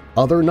traveled,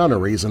 other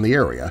nunneries in the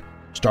area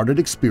started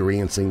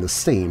experiencing the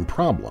same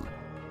problem.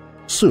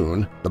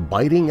 Soon, the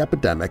biting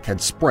epidemic had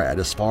spread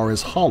as far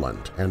as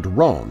Holland and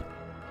Rome,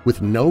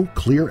 with no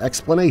clear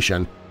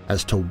explanation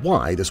as to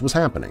why this was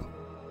happening.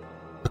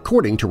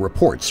 According to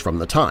reports from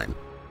the time,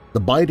 the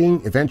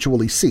biting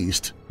eventually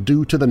ceased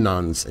due to the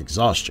nuns'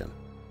 exhaustion.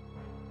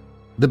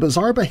 The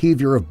bizarre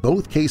behavior of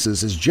both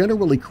cases is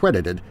generally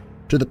credited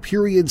to the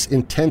period's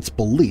intense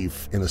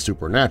belief in the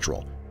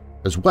supernatural,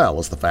 as well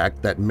as the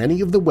fact that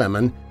many of the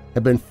women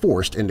had been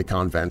forced into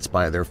convents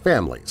by their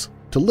families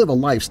to live a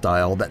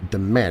lifestyle that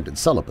demanded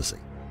celibacy,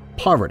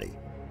 poverty,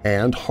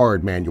 and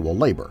hard manual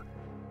labor.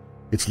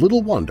 It's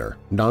little wonder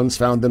nuns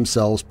found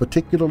themselves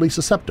particularly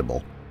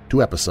susceptible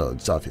to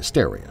episodes of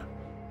hysteria.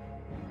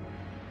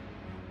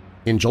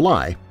 In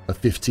July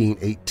of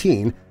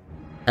 1518,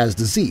 as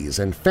disease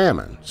and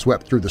famine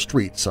swept through the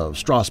streets of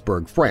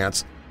Strasbourg,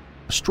 France,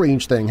 a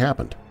strange thing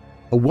happened.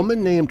 A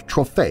woman named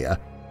Trophea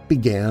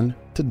began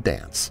to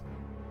dance.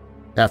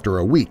 After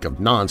a week of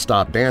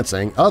non-stop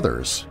dancing,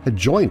 others had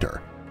joined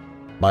her.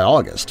 By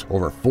August,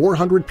 over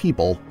 400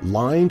 people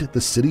lined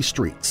the city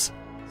streets,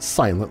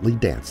 silently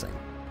dancing.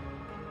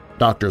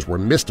 Doctors were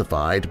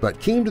mystified but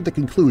came to the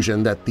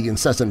conclusion that the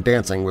incessant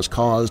dancing was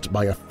caused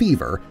by a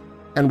fever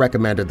and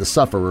recommended the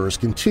sufferers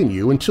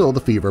continue until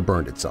the fever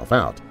burned itself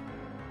out.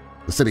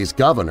 The city's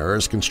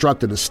governors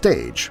constructed a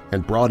stage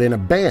and brought in a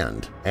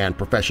band and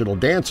professional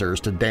dancers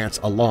to dance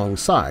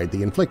alongside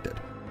the inflicted.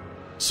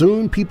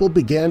 Soon people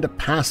began to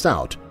pass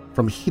out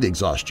from heat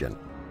exhaustion.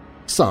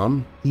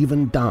 Some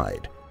even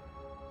died.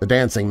 The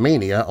dancing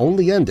mania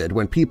only ended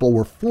when people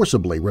were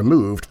forcibly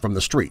removed from the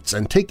streets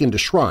and taken to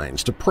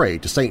shrines to pray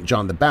to St.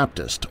 John the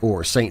Baptist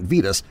or St.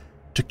 Vitus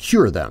to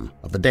cure them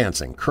of the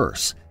dancing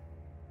curse.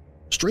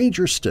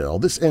 Stranger still,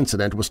 this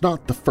incident was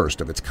not the first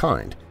of its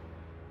kind.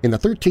 In the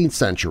 13th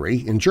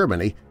century, in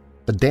Germany,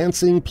 the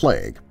dancing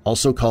plague,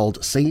 also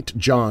called St.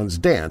 John's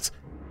Dance,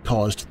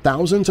 caused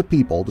thousands of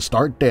people to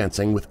start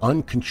dancing with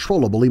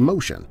uncontrollable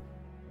emotion.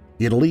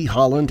 Italy,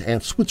 Holland,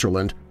 and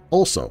Switzerland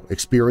also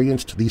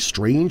experienced these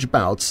strange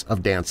bouts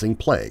of dancing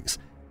plagues,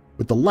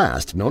 with the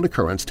last known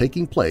occurrence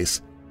taking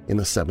place in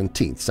the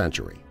 17th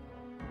century.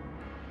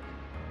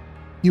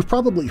 You've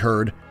probably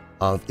heard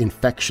of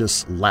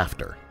infectious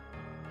laughter,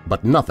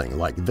 but nothing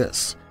like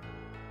this.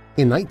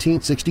 In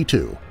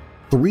 1962,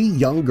 3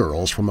 young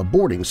girls from a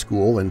boarding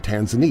school in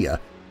Tanzania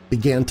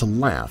began to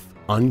laugh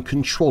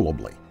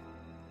uncontrollably.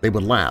 They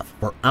would laugh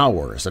for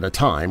hours at a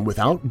time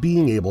without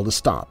being able to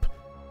stop.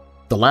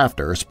 The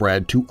laughter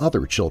spread to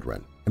other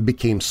children and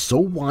became so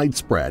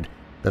widespread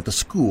that the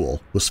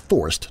school was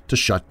forced to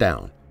shut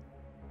down.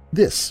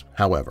 This,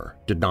 however,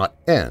 did not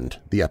end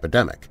the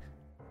epidemic.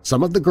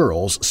 Some of the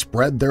girls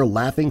spread their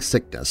laughing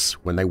sickness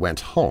when they went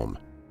home.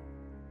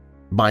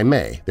 By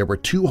May, there were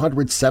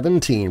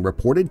 217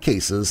 reported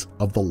cases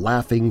of the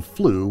laughing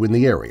flu in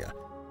the area.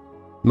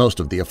 Most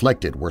of the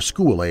afflicted were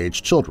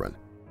school-aged children.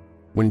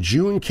 When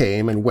June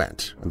came and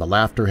went and the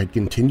laughter had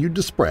continued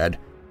to spread,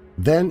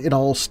 then it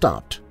all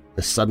stopped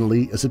as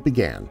suddenly as it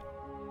began.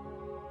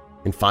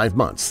 In 5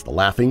 months, the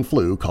laughing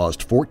flu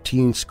caused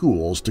 14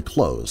 schools to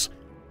close,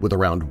 with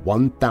around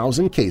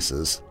 1,000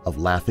 cases of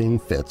laughing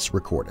fits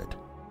recorded.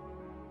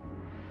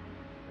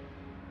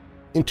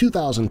 In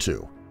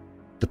 2002,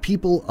 the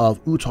people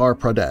of Uttar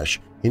Pradesh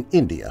in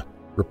India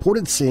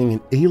reported seeing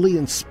an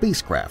alien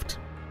spacecraft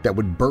that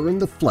would burn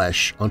the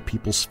flesh on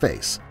people's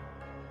face.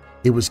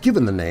 It was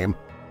given the name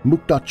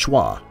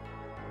Muktachwa,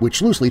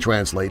 which loosely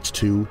translates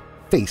to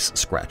face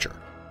scratcher.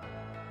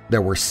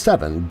 There were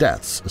 7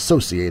 deaths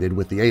associated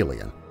with the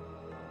alien.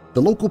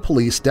 The local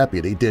police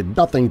deputy did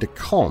nothing to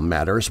calm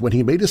matters when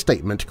he made a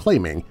statement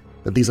claiming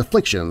that these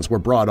afflictions were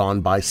brought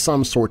on by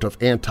some sort of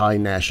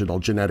anti-national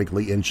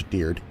genetically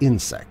engineered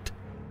insect.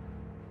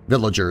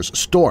 Villagers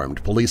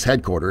stormed police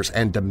headquarters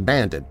and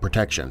demanded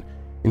protection,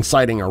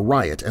 inciting a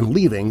riot and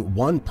leaving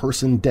 1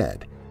 person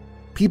dead.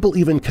 People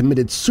even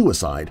committed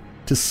suicide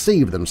to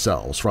save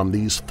themselves from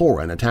these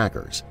foreign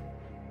attackers.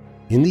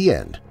 In the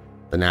end,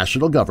 the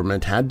national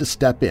government had to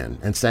step in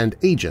and send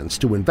agents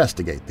to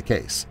investigate the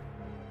case.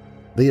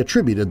 They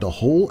attributed the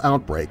whole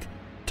outbreak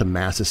to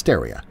mass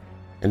hysteria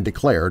and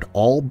declared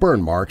all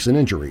burn marks and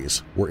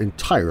injuries were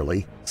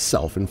entirely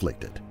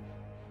self-inflicted.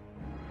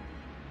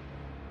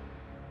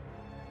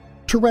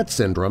 Tourette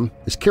syndrome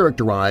is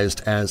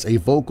characterized as a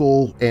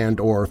vocal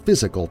and/or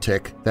physical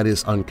tic that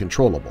is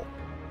uncontrollable.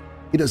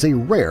 It is a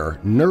rare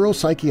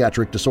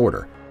neuropsychiatric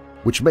disorder,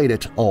 which made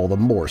it all the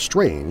more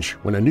strange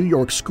when a New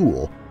York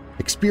school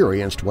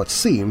experienced what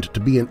seemed to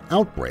be an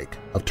outbreak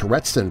of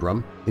Tourette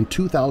syndrome in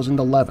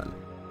 2011.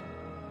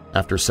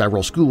 After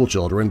several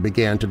schoolchildren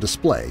began to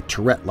display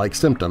Tourette-like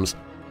symptoms,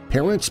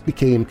 parents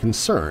became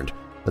concerned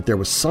that there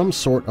was some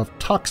sort of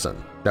toxin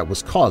that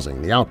was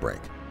causing the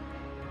outbreak.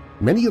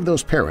 Many of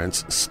those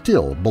parents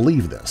still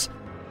believe this,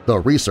 though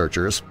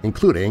researchers,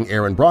 including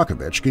Aaron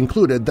Brockovich,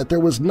 concluded that there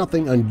was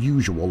nothing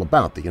unusual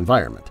about the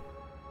environment.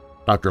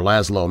 Dr.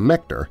 Laszlo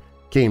Mechter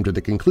came to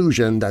the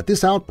conclusion that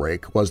this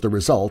outbreak was the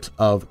result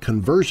of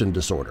conversion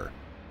disorder,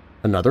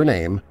 another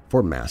name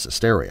for mass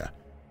hysteria.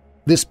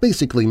 This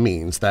basically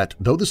means that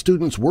though the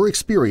students were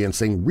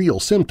experiencing real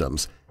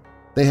symptoms,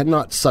 they had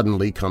not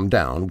suddenly come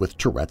down with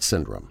Tourette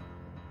syndrome.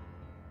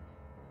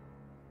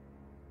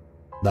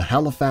 The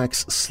Halifax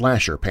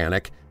slasher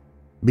panic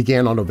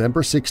began on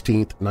November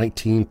 16,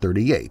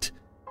 1938,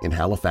 in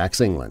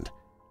Halifax, England,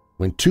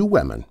 when 2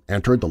 women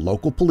entered the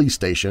local police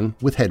station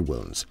with head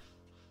wounds.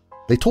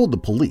 They told the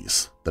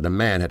police that a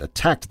man had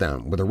attacked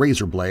them with a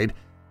razor blade,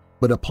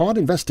 but upon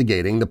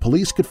investigating, the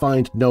police could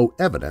find no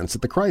evidence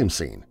at the crime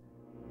scene.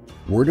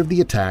 Word of the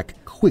attack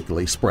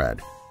quickly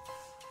spread.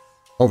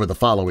 Over the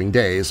following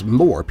days,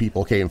 more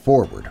people came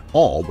forward,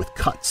 all with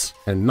cuts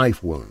and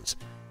knife wounds.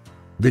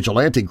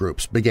 Vigilante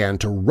groups began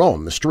to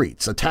roam the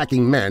streets,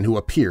 attacking men who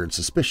appeared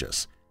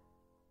suspicious.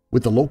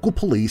 With the local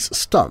police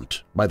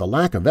stumped by the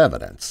lack of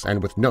evidence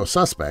and with no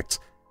suspects,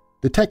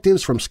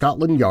 detectives from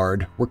Scotland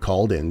Yard were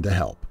called in to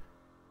help.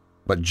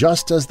 But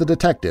just as the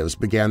detectives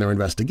began their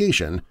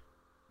investigation,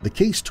 the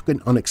case took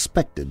an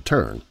unexpected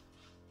turn.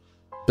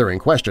 During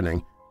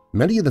questioning,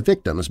 many of the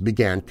victims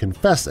began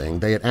confessing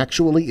they had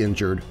actually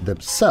injured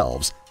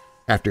themselves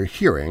after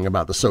hearing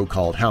about the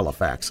so-called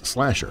Halifax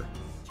slasher.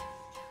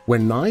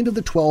 When 9 of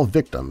the 12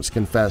 victims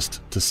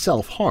confessed to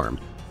self-harm,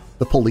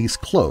 the police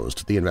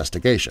closed the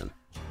investigation.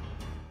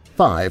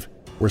 5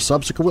 were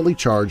subsequently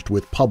charged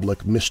with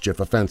public mischief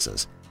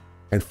offenses,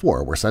 and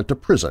 4 were sent to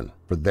prison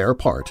for their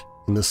part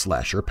in the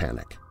slasher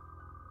panic.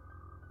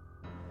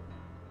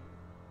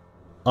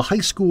 A high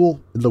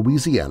school in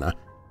Louisiana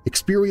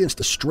experienced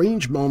a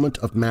strange moment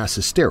of mass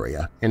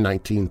hysteria in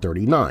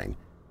 1939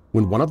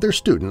 when one of their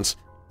students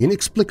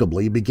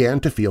inexplicably began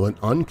to feel an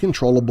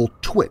uncontrollable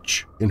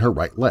twitch in her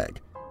right leg.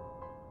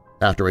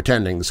 After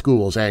attending the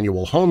school's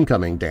annual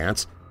homecoming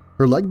dance,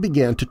 her leg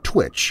began to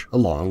twitch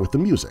along with the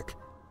music.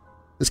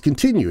 This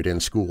continued in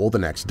school the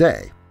next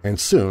day and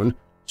soon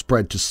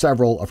spread to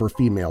several of her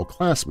female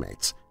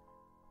classmates.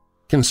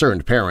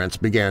 Concerned parents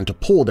began to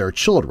pull their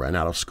children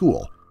out of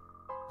school.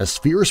 As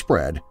fear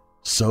spread,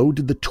 so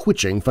did the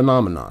twitching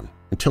phenomenon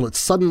until it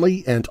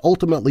suddenly and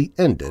ultimately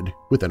ended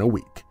within a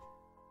week.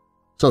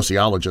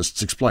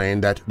 Sociologists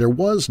explained that there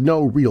was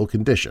no real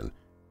condition.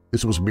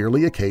 This was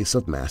merely a case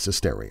of mass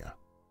hysteria.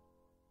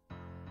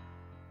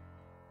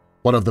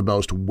 One of the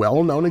most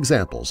well-known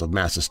examples of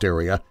mass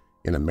hysteria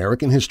in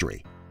American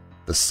history,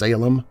 the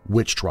Salem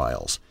witch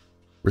trials,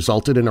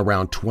 resulted in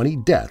around 20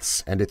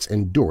 deaths and its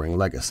enduring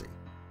legacy.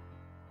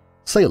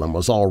 Salem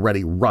was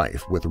already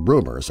rife with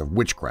rumors of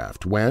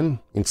witchcraft when,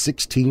 in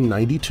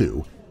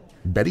 1692,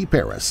 Betty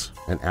Paris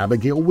and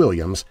Abigail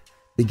Williams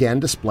began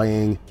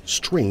displaying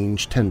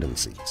strange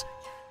tendencies,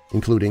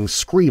 including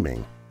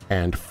screaming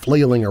and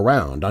flailing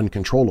around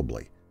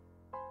uncontrollably.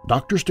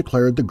 Doctors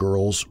declared the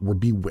girls were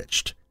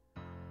bewitched.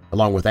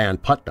 Along with Ann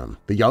Putnam,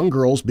 the young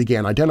girls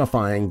began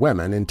identifying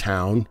women in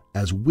town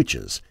as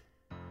witches.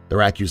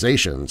 Their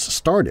accusations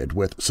started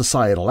with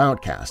societal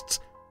outcasts,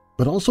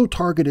 but also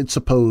targeted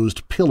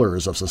supposed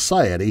pillars of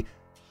society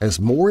as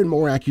more and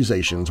more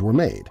accusations were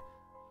made.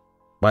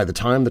 By the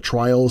time the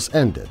trials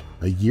ended,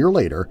 a year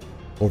later,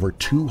 over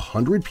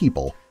 200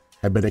 people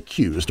had been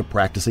accused of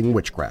practicing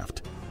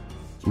witchcraft.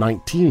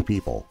 19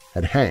 people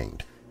had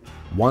hanged,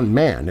 1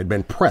 man had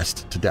been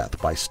pressed to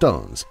death by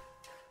stones,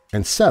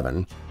 and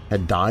 7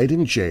 had died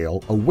in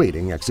jail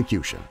awaiting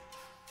execution.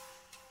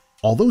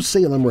 Although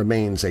Salem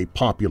remains a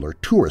popular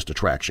tourist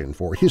attraction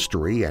for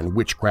history and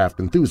witchcraft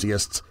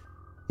enthusiasts,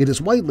 it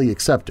is widely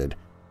accepted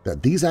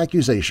that these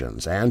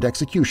accusations and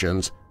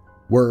executions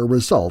were a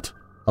result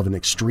of an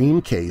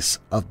extreme case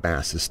of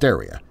mass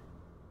hysteria,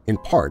 in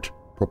part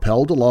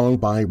propelled along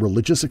by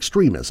religious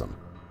extremism,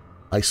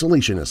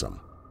 isolationism,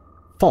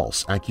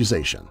 false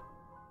accusation,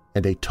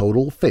 and a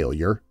total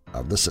failure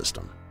of the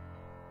system.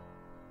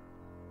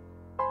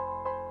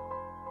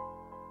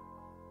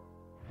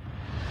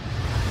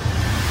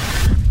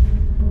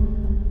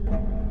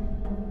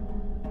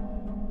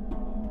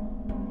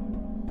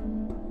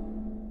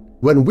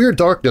 When Weird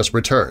Darkness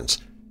returns,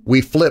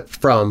 we flip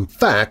from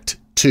fact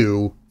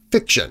to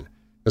fiction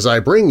as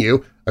I bring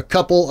you a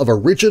couple of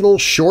original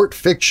short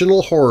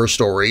fictional horror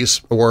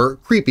stories or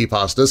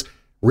creepypastas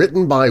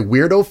written by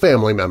weirdo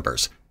family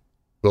members.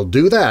 We'll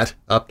do that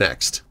up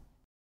next.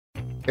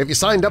 Have you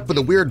signed up for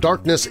the Weird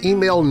Darkness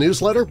email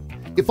newsletter?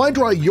 If I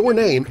draw your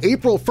name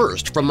April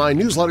 1st from my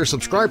newsletter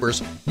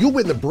subscribers, you'll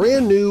win the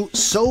brand new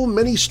So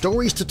Many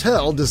Stories to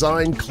Tell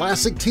design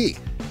classic tee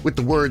with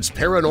the words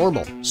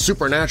paranormal,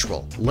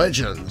 supernatural,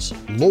 legends,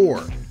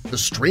 lore, the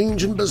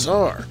strange and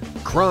bizarre,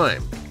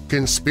 crime,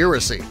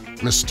 conspiracy,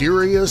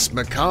 mysterious,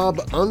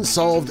 macabre,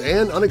 unsolved,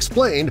 and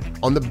unexplained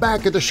on the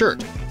back of the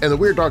shirt and the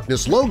Weird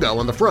Darkness logo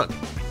on the front.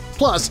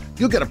 Plus,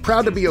 you'll get a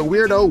Proud to be a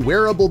Weirdo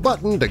wearable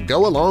button to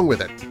go along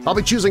with it. I'll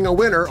be choosing a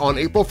winner on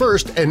April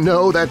 1st, and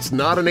no, that's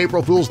not an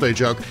April Fool's Day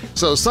joke,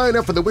 so sign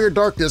up for the Weird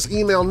Darkness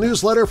email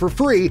newsletter for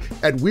free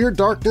at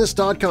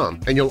WeirdDarkness.com,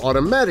 and you'll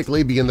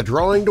automatically be in the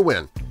drawing to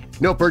win.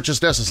 No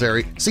purchase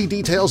necessary. See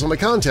details on the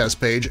contest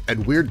page at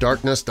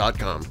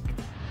WeirdDarkness.com.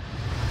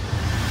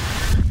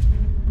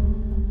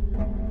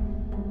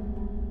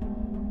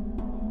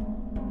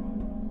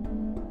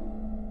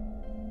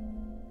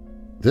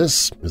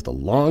 This is the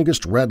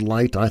longest red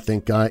light I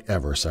think I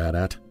ever sat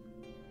at.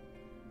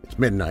 It's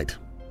midnight,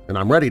 and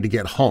I'm ready to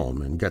get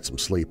home and get some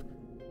sleep.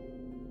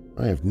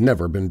 I have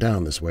never been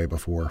down this way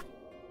before.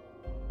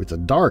 It's a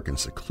dark and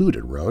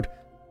secluded road.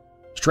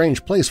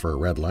 Strange place for a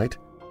red light.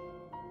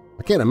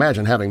 I can't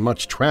imagine having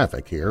much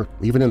traffic here,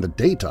 even in the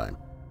daytime.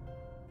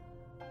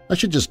 I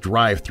should just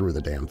drive through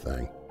the damn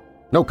thing.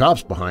 No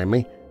cops behind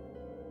me.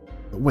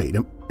 But wait,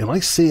 am I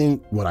seeing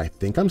what I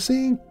think I'm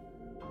seeing?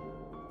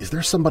 Is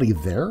there somebody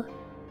there?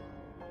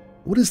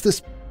 What is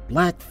this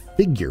black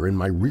figure in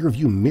my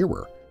rearview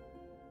mirror?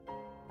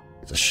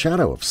 It's a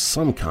shadow of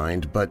some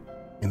kind, but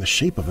in the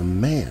shape of a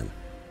man.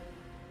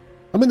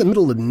 I'm in the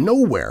middle of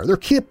nowhere. There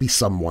can't be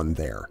someone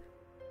there.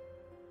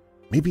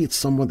 Maybe it's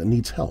someone that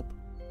needs help.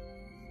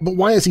 But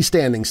why is he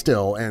standing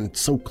still and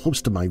so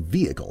close to my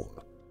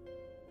vehicle?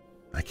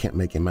 I can't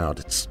make him out.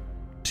 It's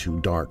too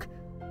dark.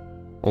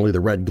 Only the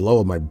red glow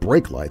of my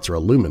brake lights are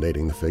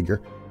illuminating the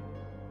figure.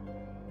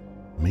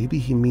 Maybe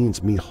he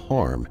means me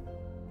harm.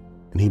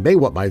 And he may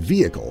want my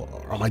vehicle.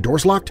 Are my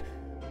doors locked?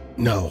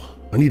 No,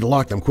 I need to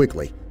lock them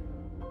quickly.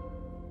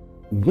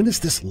 When is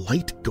this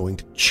light going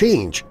to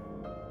change?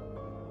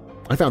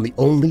 I found the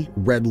only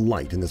red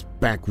light in this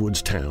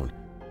backwoods town.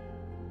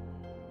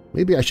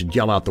 Maybe I should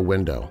yell out the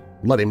window,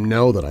 let him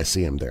know that I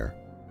see him there.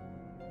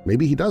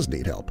 Maybe he does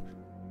need help.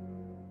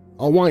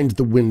 I'll wind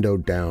the window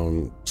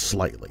down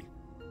slightly.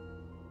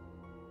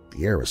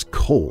 The air is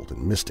cold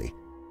and misty,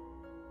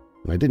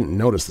 and I didn't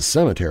notice the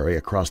cemetery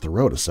across the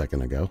road a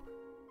second ago.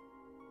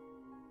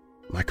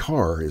 My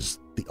car is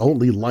the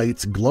only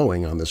lights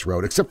glowing on this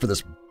road except for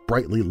this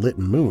brightly lit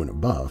moon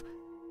above.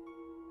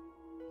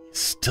 He's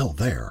still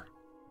there,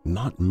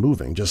 not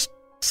moving, just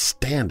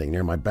standing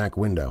near my back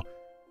window.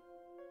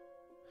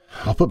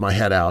 I'll put my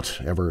head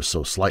out ever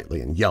so slightly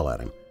and yell at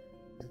him.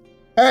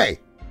 Hey,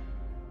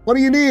 what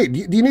do you need?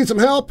 Do you need some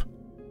help?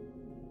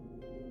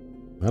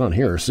 I don't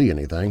hear or see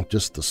anything,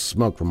 just the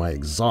smoke from my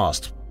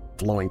exhaust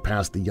flowing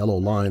past the yellow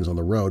lines on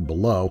the road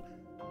below,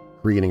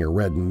 creating a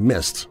red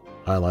mist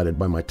highlighted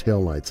by my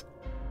taillights.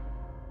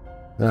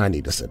 I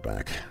need to sit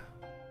back.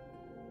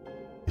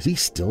 Is he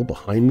still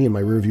behind me in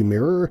my rearview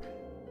mirror?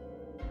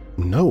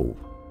 No.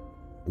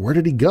 Where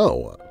did he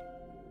go?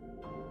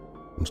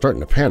 I'm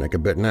starting to panic a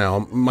bit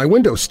now. My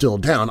window's still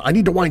down. I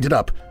need to wind it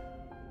up.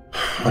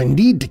 I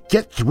need to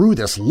get through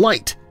this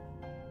light.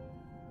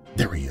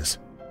 There he is.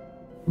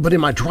 But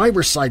in my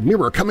driver's side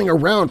mirror, coming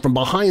around from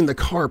behind the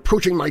car,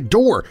 approaching my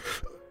door.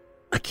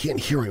 I can't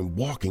hear him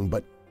walking,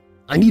 but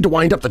I need to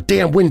wind up the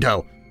damn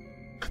window.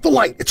 The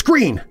light, it's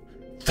green.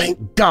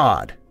 Thank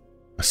God,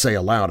 I say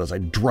aloud as I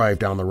drive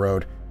down the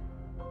road.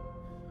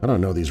 I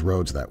don't know these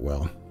roads that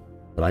well,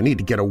 but I need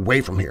to get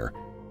away from here.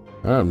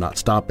 I'm not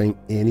stopping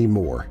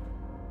anymore.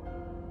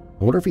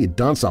 I wonder if he had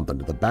done something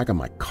to the back of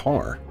my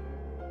car.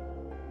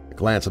 I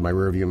glance at my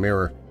rearview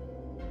mirror.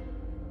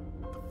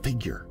 The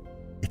figure.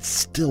 It's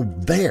still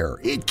there.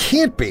 It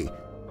can't be.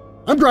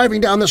 I'm driving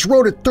down this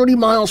road at 30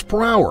 miles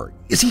per hour.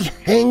 Is he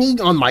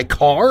hanging on my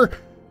car?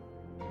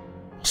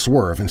 I'll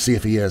swerve and see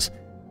if he is.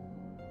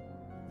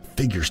 The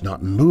figure's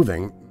not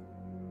moving.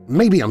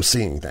 Maybe I'm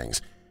seeing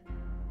things.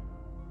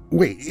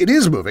 Wait, it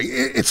is moving.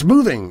 It's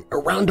moving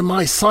around to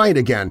my side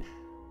again.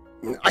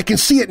 I can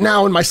see it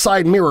now in my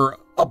side mirror,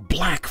 a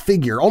black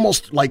figure,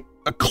 almost like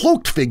a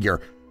cloaked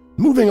figure,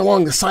 moving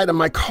along the side of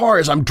my car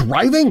as I'm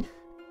driving.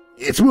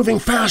 It's moving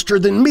faster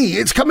than me.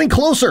 It's coming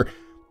closer.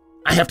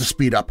 I have to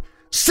speed up.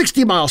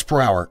 60 miles per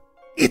hour.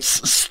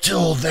 It's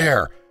still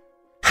there.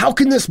 How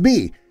can this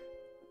be?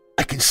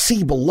 I can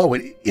see below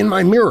it in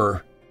my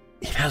mirror.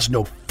 It has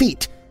no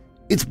feet.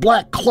 Its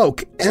black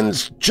cloak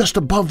ends just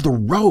above the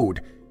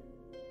road.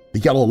 The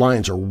yellow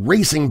lines are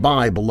racing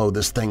by below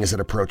this thing as it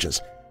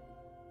approaches.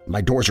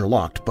 My doors are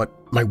locked, but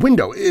my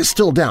window is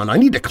still down. I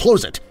need to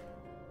close it.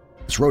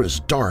 This road is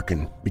dark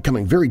and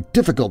becoming very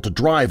difficult to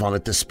drive on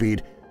at this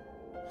speed.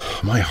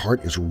 My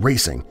heart is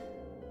racing.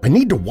 I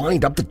need to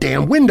wind up the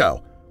damn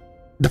window.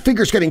 The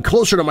figure's getting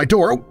closer to my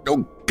door.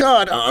 Oh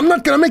God, I'm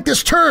not going to make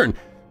this turn.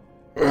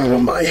 Oh,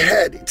 my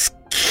head, it's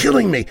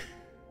killing me.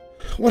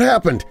 What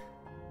happened?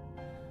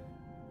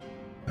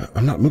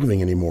 I'm not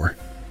moving anymore.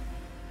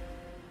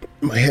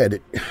 My head,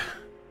 it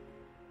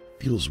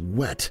feels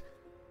wet.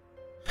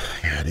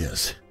 Yeah, it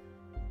is.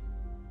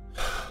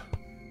 I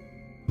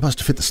must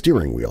have hit the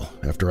steering wheel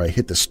after I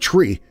hit this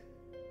tree.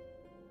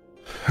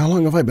 How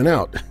long have I been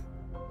out?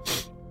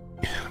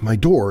 My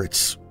door,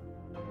 it's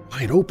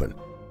wide open.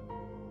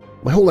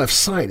 My whole left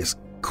side is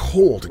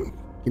cold and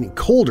getting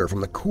colder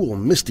from the cool,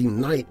 misty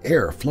night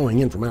air flowing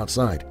in from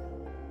outside.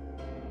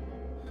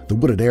 The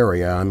wooded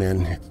area I'm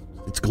in,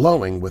 it's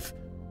glowing with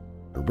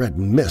a red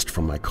mist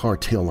from my car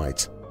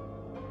taillights.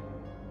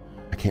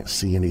 I can't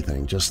see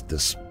anything, just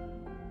this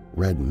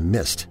red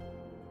mist.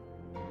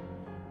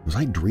 Was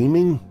I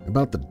dreaming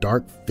about the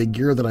dark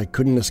figure that I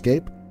couldn't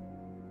escape?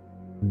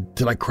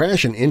 Did I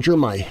crash and injure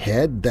my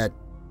head that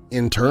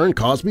in turn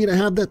caused me to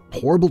have that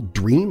horrible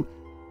dream?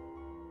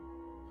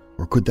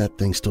 Or could that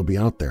thing still be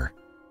out there,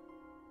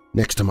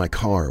 next to my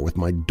car with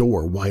my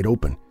door wide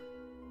open?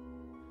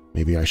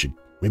 Maybe I should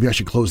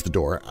close the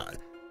door.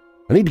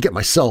 I need to get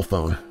my cell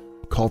phone,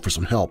 call for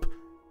some help.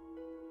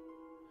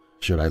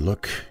 Should I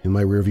look in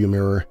my rearview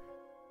mirror?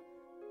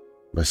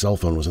 My cell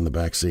phone was in the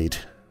back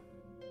seat.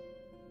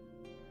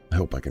 I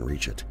hope I can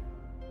reach it.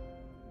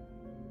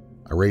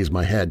 I raise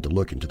my head to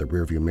look into the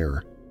rearview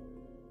mirror.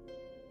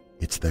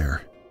 It's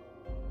there.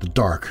 The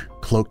dark,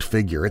 cloaked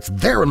figure. It's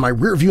there in my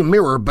rearview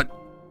mirror, but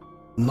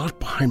not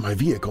behind my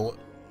vehicle.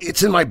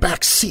 It's in my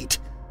back seat,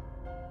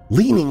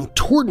 leaning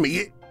toward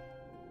me.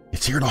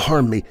 It's here to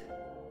harm me.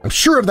 I'm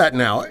sure of that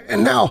now,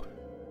 and now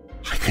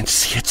I can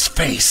see its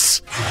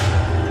face.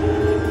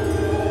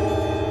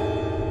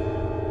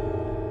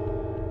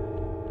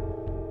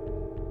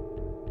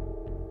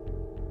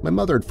 My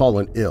mother had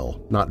fallen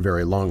ill not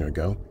very long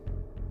ago.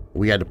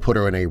 We had to put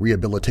her in a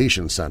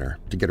rehabilitation center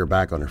to get her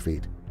back on her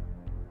feet.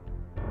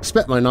 I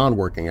spent my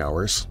non-working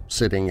hours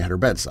sitting at her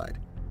bedside.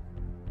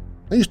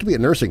 I used to be a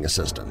nursing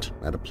assistant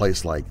at a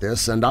place like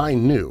this, and I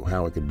knew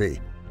how it could be.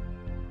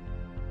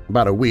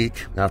 About a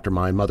week after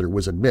my mother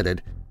was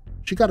admitted,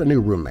 she got a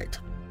new roommate.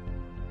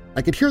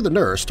 I could hear the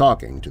nurse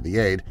talking to the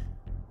aide,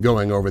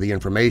 going over the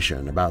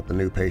information about the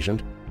new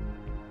patient.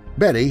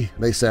 Betty,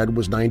 they said,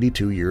 was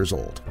 92 years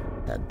old,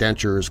 had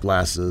dentures,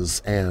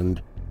 glasses, and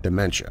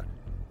dementia.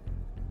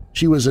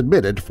 She was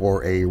admitted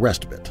for a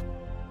respite.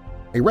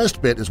 A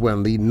respite is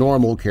when the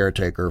normal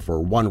caretaker, for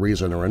one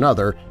reason or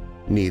another,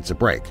 needs a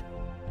break.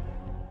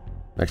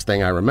 Next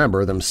thing I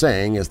remember them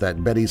saying is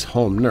that Betty's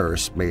home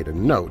nurse made a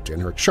note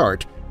in her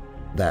chart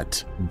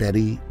that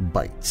Betty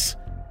bites.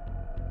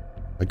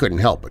 I couldn't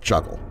help but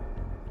chuckle.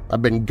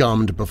 I've been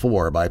gummed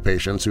before by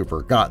patients who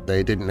forgot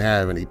they didn't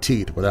have any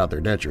teeth without their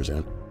dentures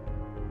in.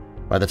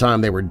 By the time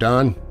they were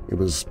done, it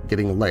was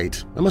getting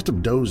late. I must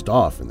have dozed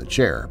off in the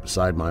chair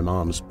beside my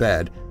mom's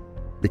bed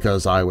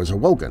because I was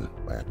awoken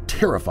by a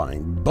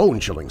terrifying,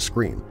 bone-chilling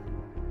scream.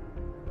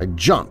 I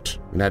jumped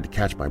and had to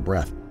catch my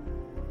breath.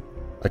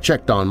 I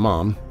checked on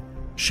Mom.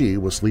 She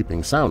was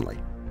sleeping soundly.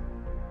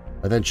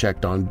 I then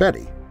checked on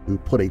Betty, who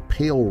put a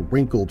pale,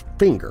 wrinkled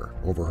finger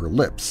over her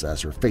lips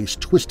as her face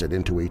twisted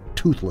into a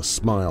toothless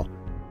smile.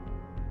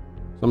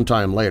 Some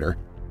time later,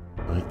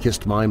 I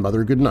kissed my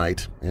mother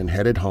goodnight and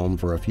headed home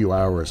for a few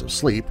hours of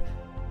sleep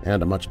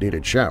and a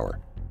much-needed shower.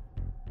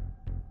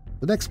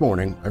 The next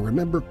morning, I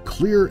remember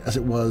clear as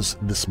it was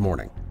this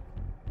morning.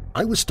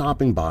 I was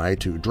stopping by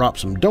to drop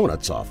some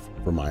donuts off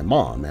for my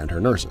mom and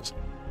her nurses.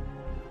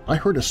 I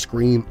heard a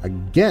scream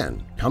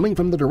again coming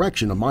from the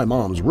direction of my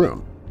mom's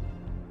room.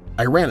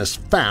 I ran as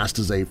fast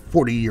as a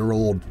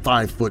 40-year-old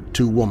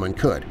 5'2" woman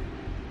could.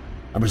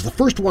 I was the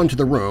first one to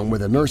the room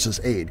with a nurse's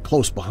aide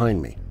close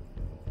behind me.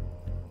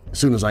 As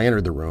soon as I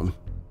entered the room,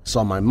 I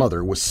saw my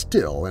mother was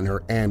still in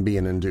her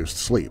Ambien-induced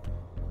sleep.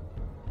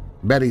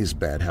 Betty's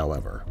bed,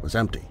 however, was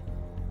empty.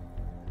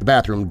 The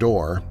bathroom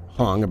door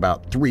hung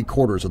about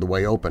 3/4 of the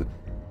way open.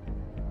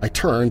 I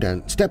turned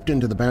and stepped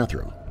into the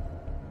bathroom.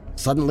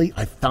 Suddenly,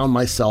 I found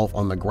myself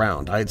on the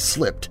ground. I had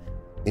slipped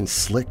in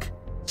slick,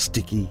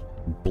 sticky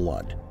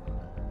blood.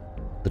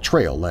 The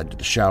trail led to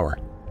the shower.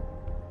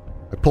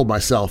 I pulled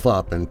myself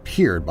up and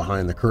peered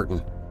behind the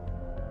curtain.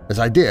 As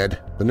I did,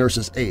 the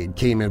nurse's aide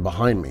came in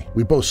behind me.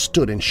 We both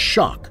stood in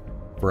shock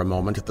for a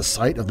moment at the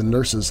sight of the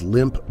nurse's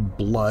limp,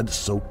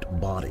 blood-soaked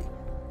body.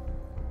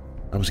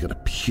 I was going to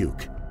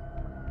puke.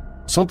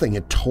 Something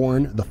had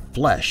torn the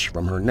flesh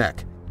from her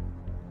neck.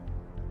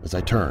 As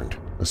I turned,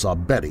 I saw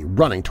Betty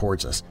running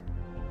towards us.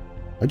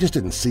 I just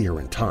didn't see her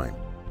in time.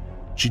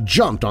 She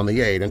jumped on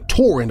the aide and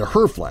tore into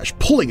her flesh,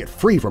 pulling it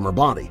free from her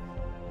body.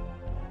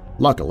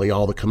 Luckily,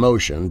 all the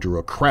commotion drew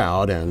a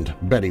crowd and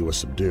Betty was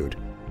subdued.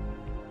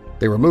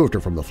 They removed her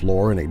from the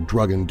floor in a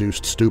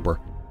drug-induced stupor.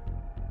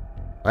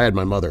 I had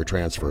my mother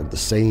transferred the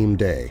same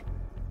day.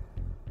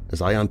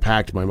 As I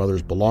unpacked my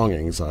mother's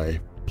belongings,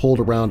 I pulled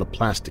around a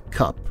plastic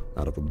cup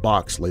out of a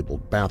box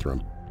labeled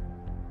bathroom.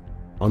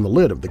 On the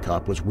lid of the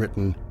cup was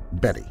written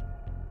Betty,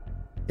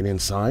 and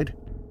inside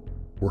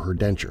were her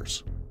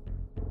dentures,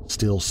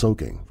 still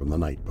soaking from the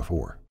night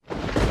before.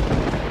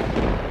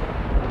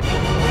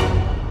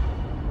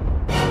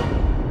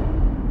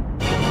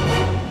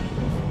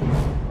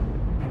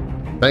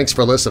 Thanks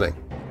for listening.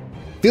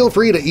 Feel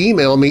free to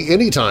email me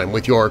anytime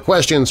with your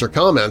questions or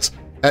comments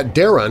at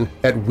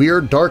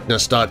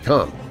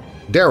darren@weirddarkness.com.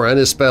 Darren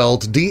is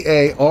spelled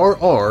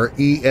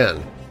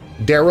D-A-R-R-E-N.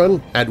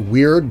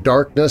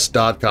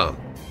 Darren@weirddarkness.com.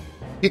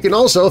 You can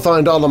also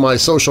find all of my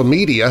social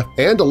media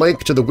and a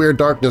link to the Weird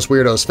Darkness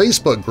Weirdos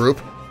Facebook group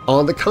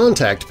on the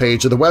contact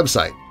page of the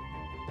website.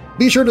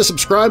 Be sure to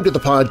subscribe to the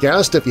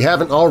podcast if you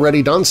haven't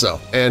already done so,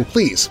 and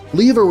please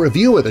leave a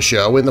review of the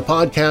show in the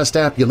podcast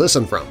app you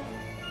listen from.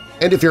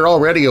 And if you're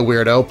already a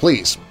weirdo,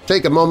 please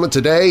take a moment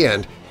today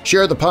and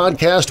share the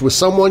podcast with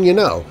someone you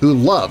know who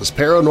loves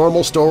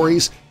paranormal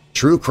stories,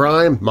 true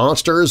crime,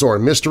 monsters, or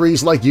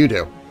mysteries like you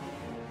do.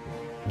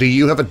 Do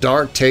you have a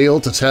dark tale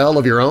to tell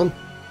of your own?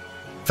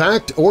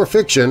 Fact or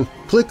fiction,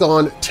 click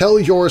on Tell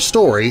Your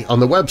Story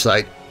on the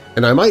website,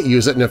 and I might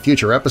use it in a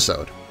future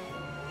episode.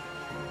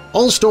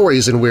 All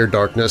stories in Weird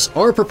Darkness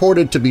are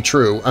purported to be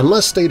true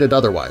unless stated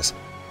otherwise,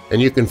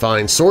 and you can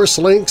find source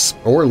links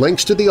or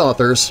links to the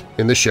authors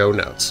in the show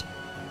notes.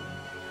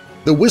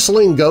 The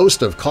Whistling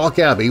Ghost of CALKE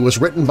Abbey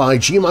was written by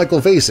G. Michael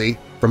Vasey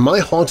from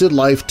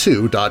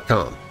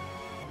MyHauntedLife2.com.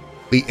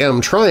 The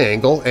M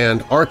Triangle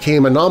and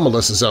Arcane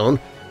Anomalous Zone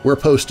were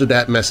posted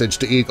at Message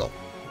to Eagle.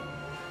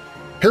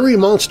 Hairy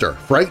Monster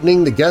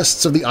Frightening the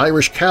Guests of the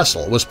Irish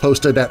Castle was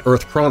posted at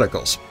Earth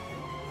Chronicles.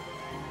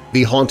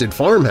 The Haunted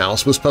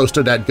Farmhouse was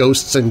posted at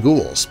Ghosts and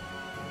Ghouls.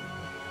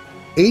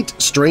 8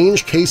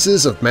 Strange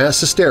Cases of Mass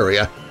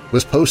Hysteria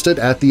was posted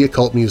at the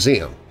Occult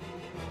Museum.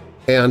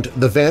 And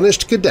The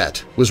Vanished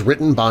Cadet was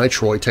written by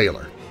Troy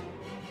Taylor.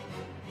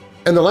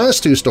 And the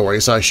last 2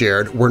 stories I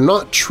shared were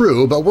not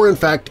true but were in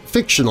fact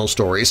fictional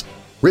stories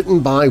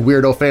written by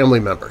Weirdo family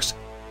members.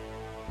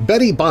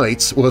 Betty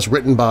Bites was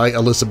written by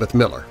Elizabeth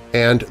Miller,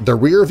 and The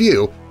Rear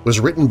View was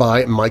written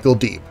by Michael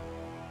Deeb.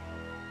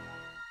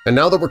 And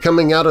now that we're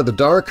coming out of the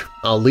dark,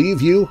 I'll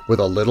leave you with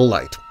a little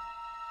light.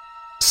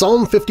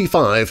 Psalm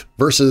 55,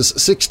 verses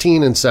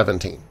 16 and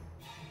 17.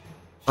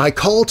 I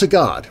call to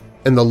God,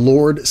 and the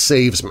Lord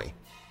saves me.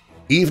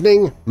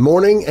 Evening,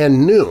 morning,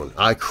 and noon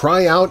I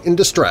cry out in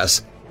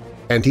distress,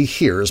 and He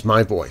hears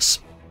my voice.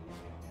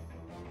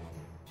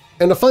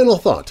 And a final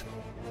thought.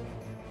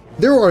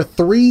 There are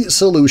 3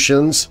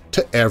 solutions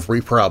to every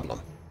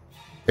problem.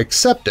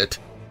 Accept it,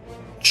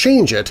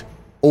 change it,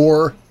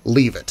 or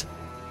leave it.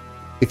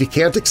 If you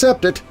can't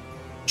accept it,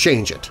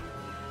 change it.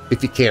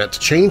 If you can't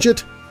change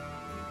it,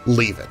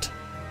 leave it.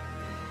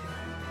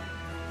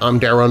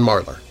 I'm Darren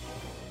Marlar.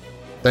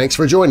 Thanks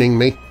for joining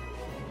me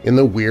in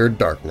the Weird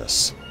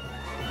Darkness.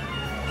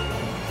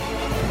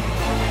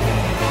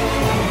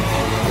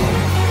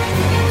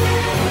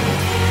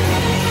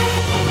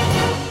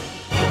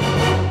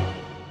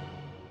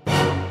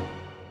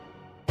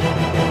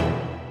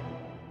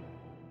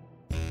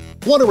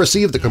 Want to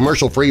receive the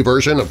commercial-free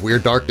version of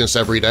Weird Darkness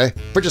every day?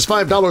 For just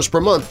 $5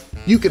 per month,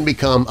 you can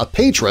become a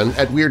patron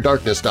at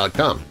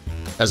WeirdDarkness.com.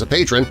 As a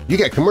patron, you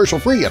get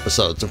commercial-free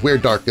episodes of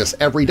Weird Darkness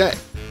every day,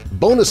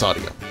 bonus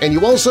audio, and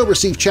you also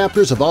receive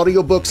chapters of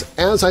audiobooks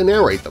as I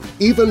narrate them,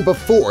 even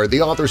before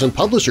the authors and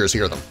publishers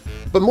hear them.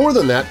 But more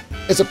than that,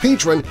 as a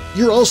patron,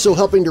 you're also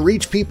helping to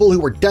reach people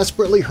who are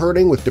desperately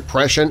hurting with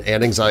depression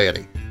and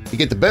anxiety. You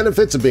get the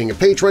benefits of being a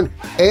patron,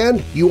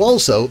 and you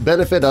also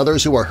benefit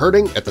others who are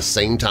hurting at the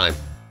same time.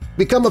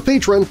 Become a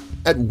patron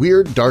at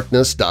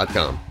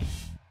WeirdDarkness.com.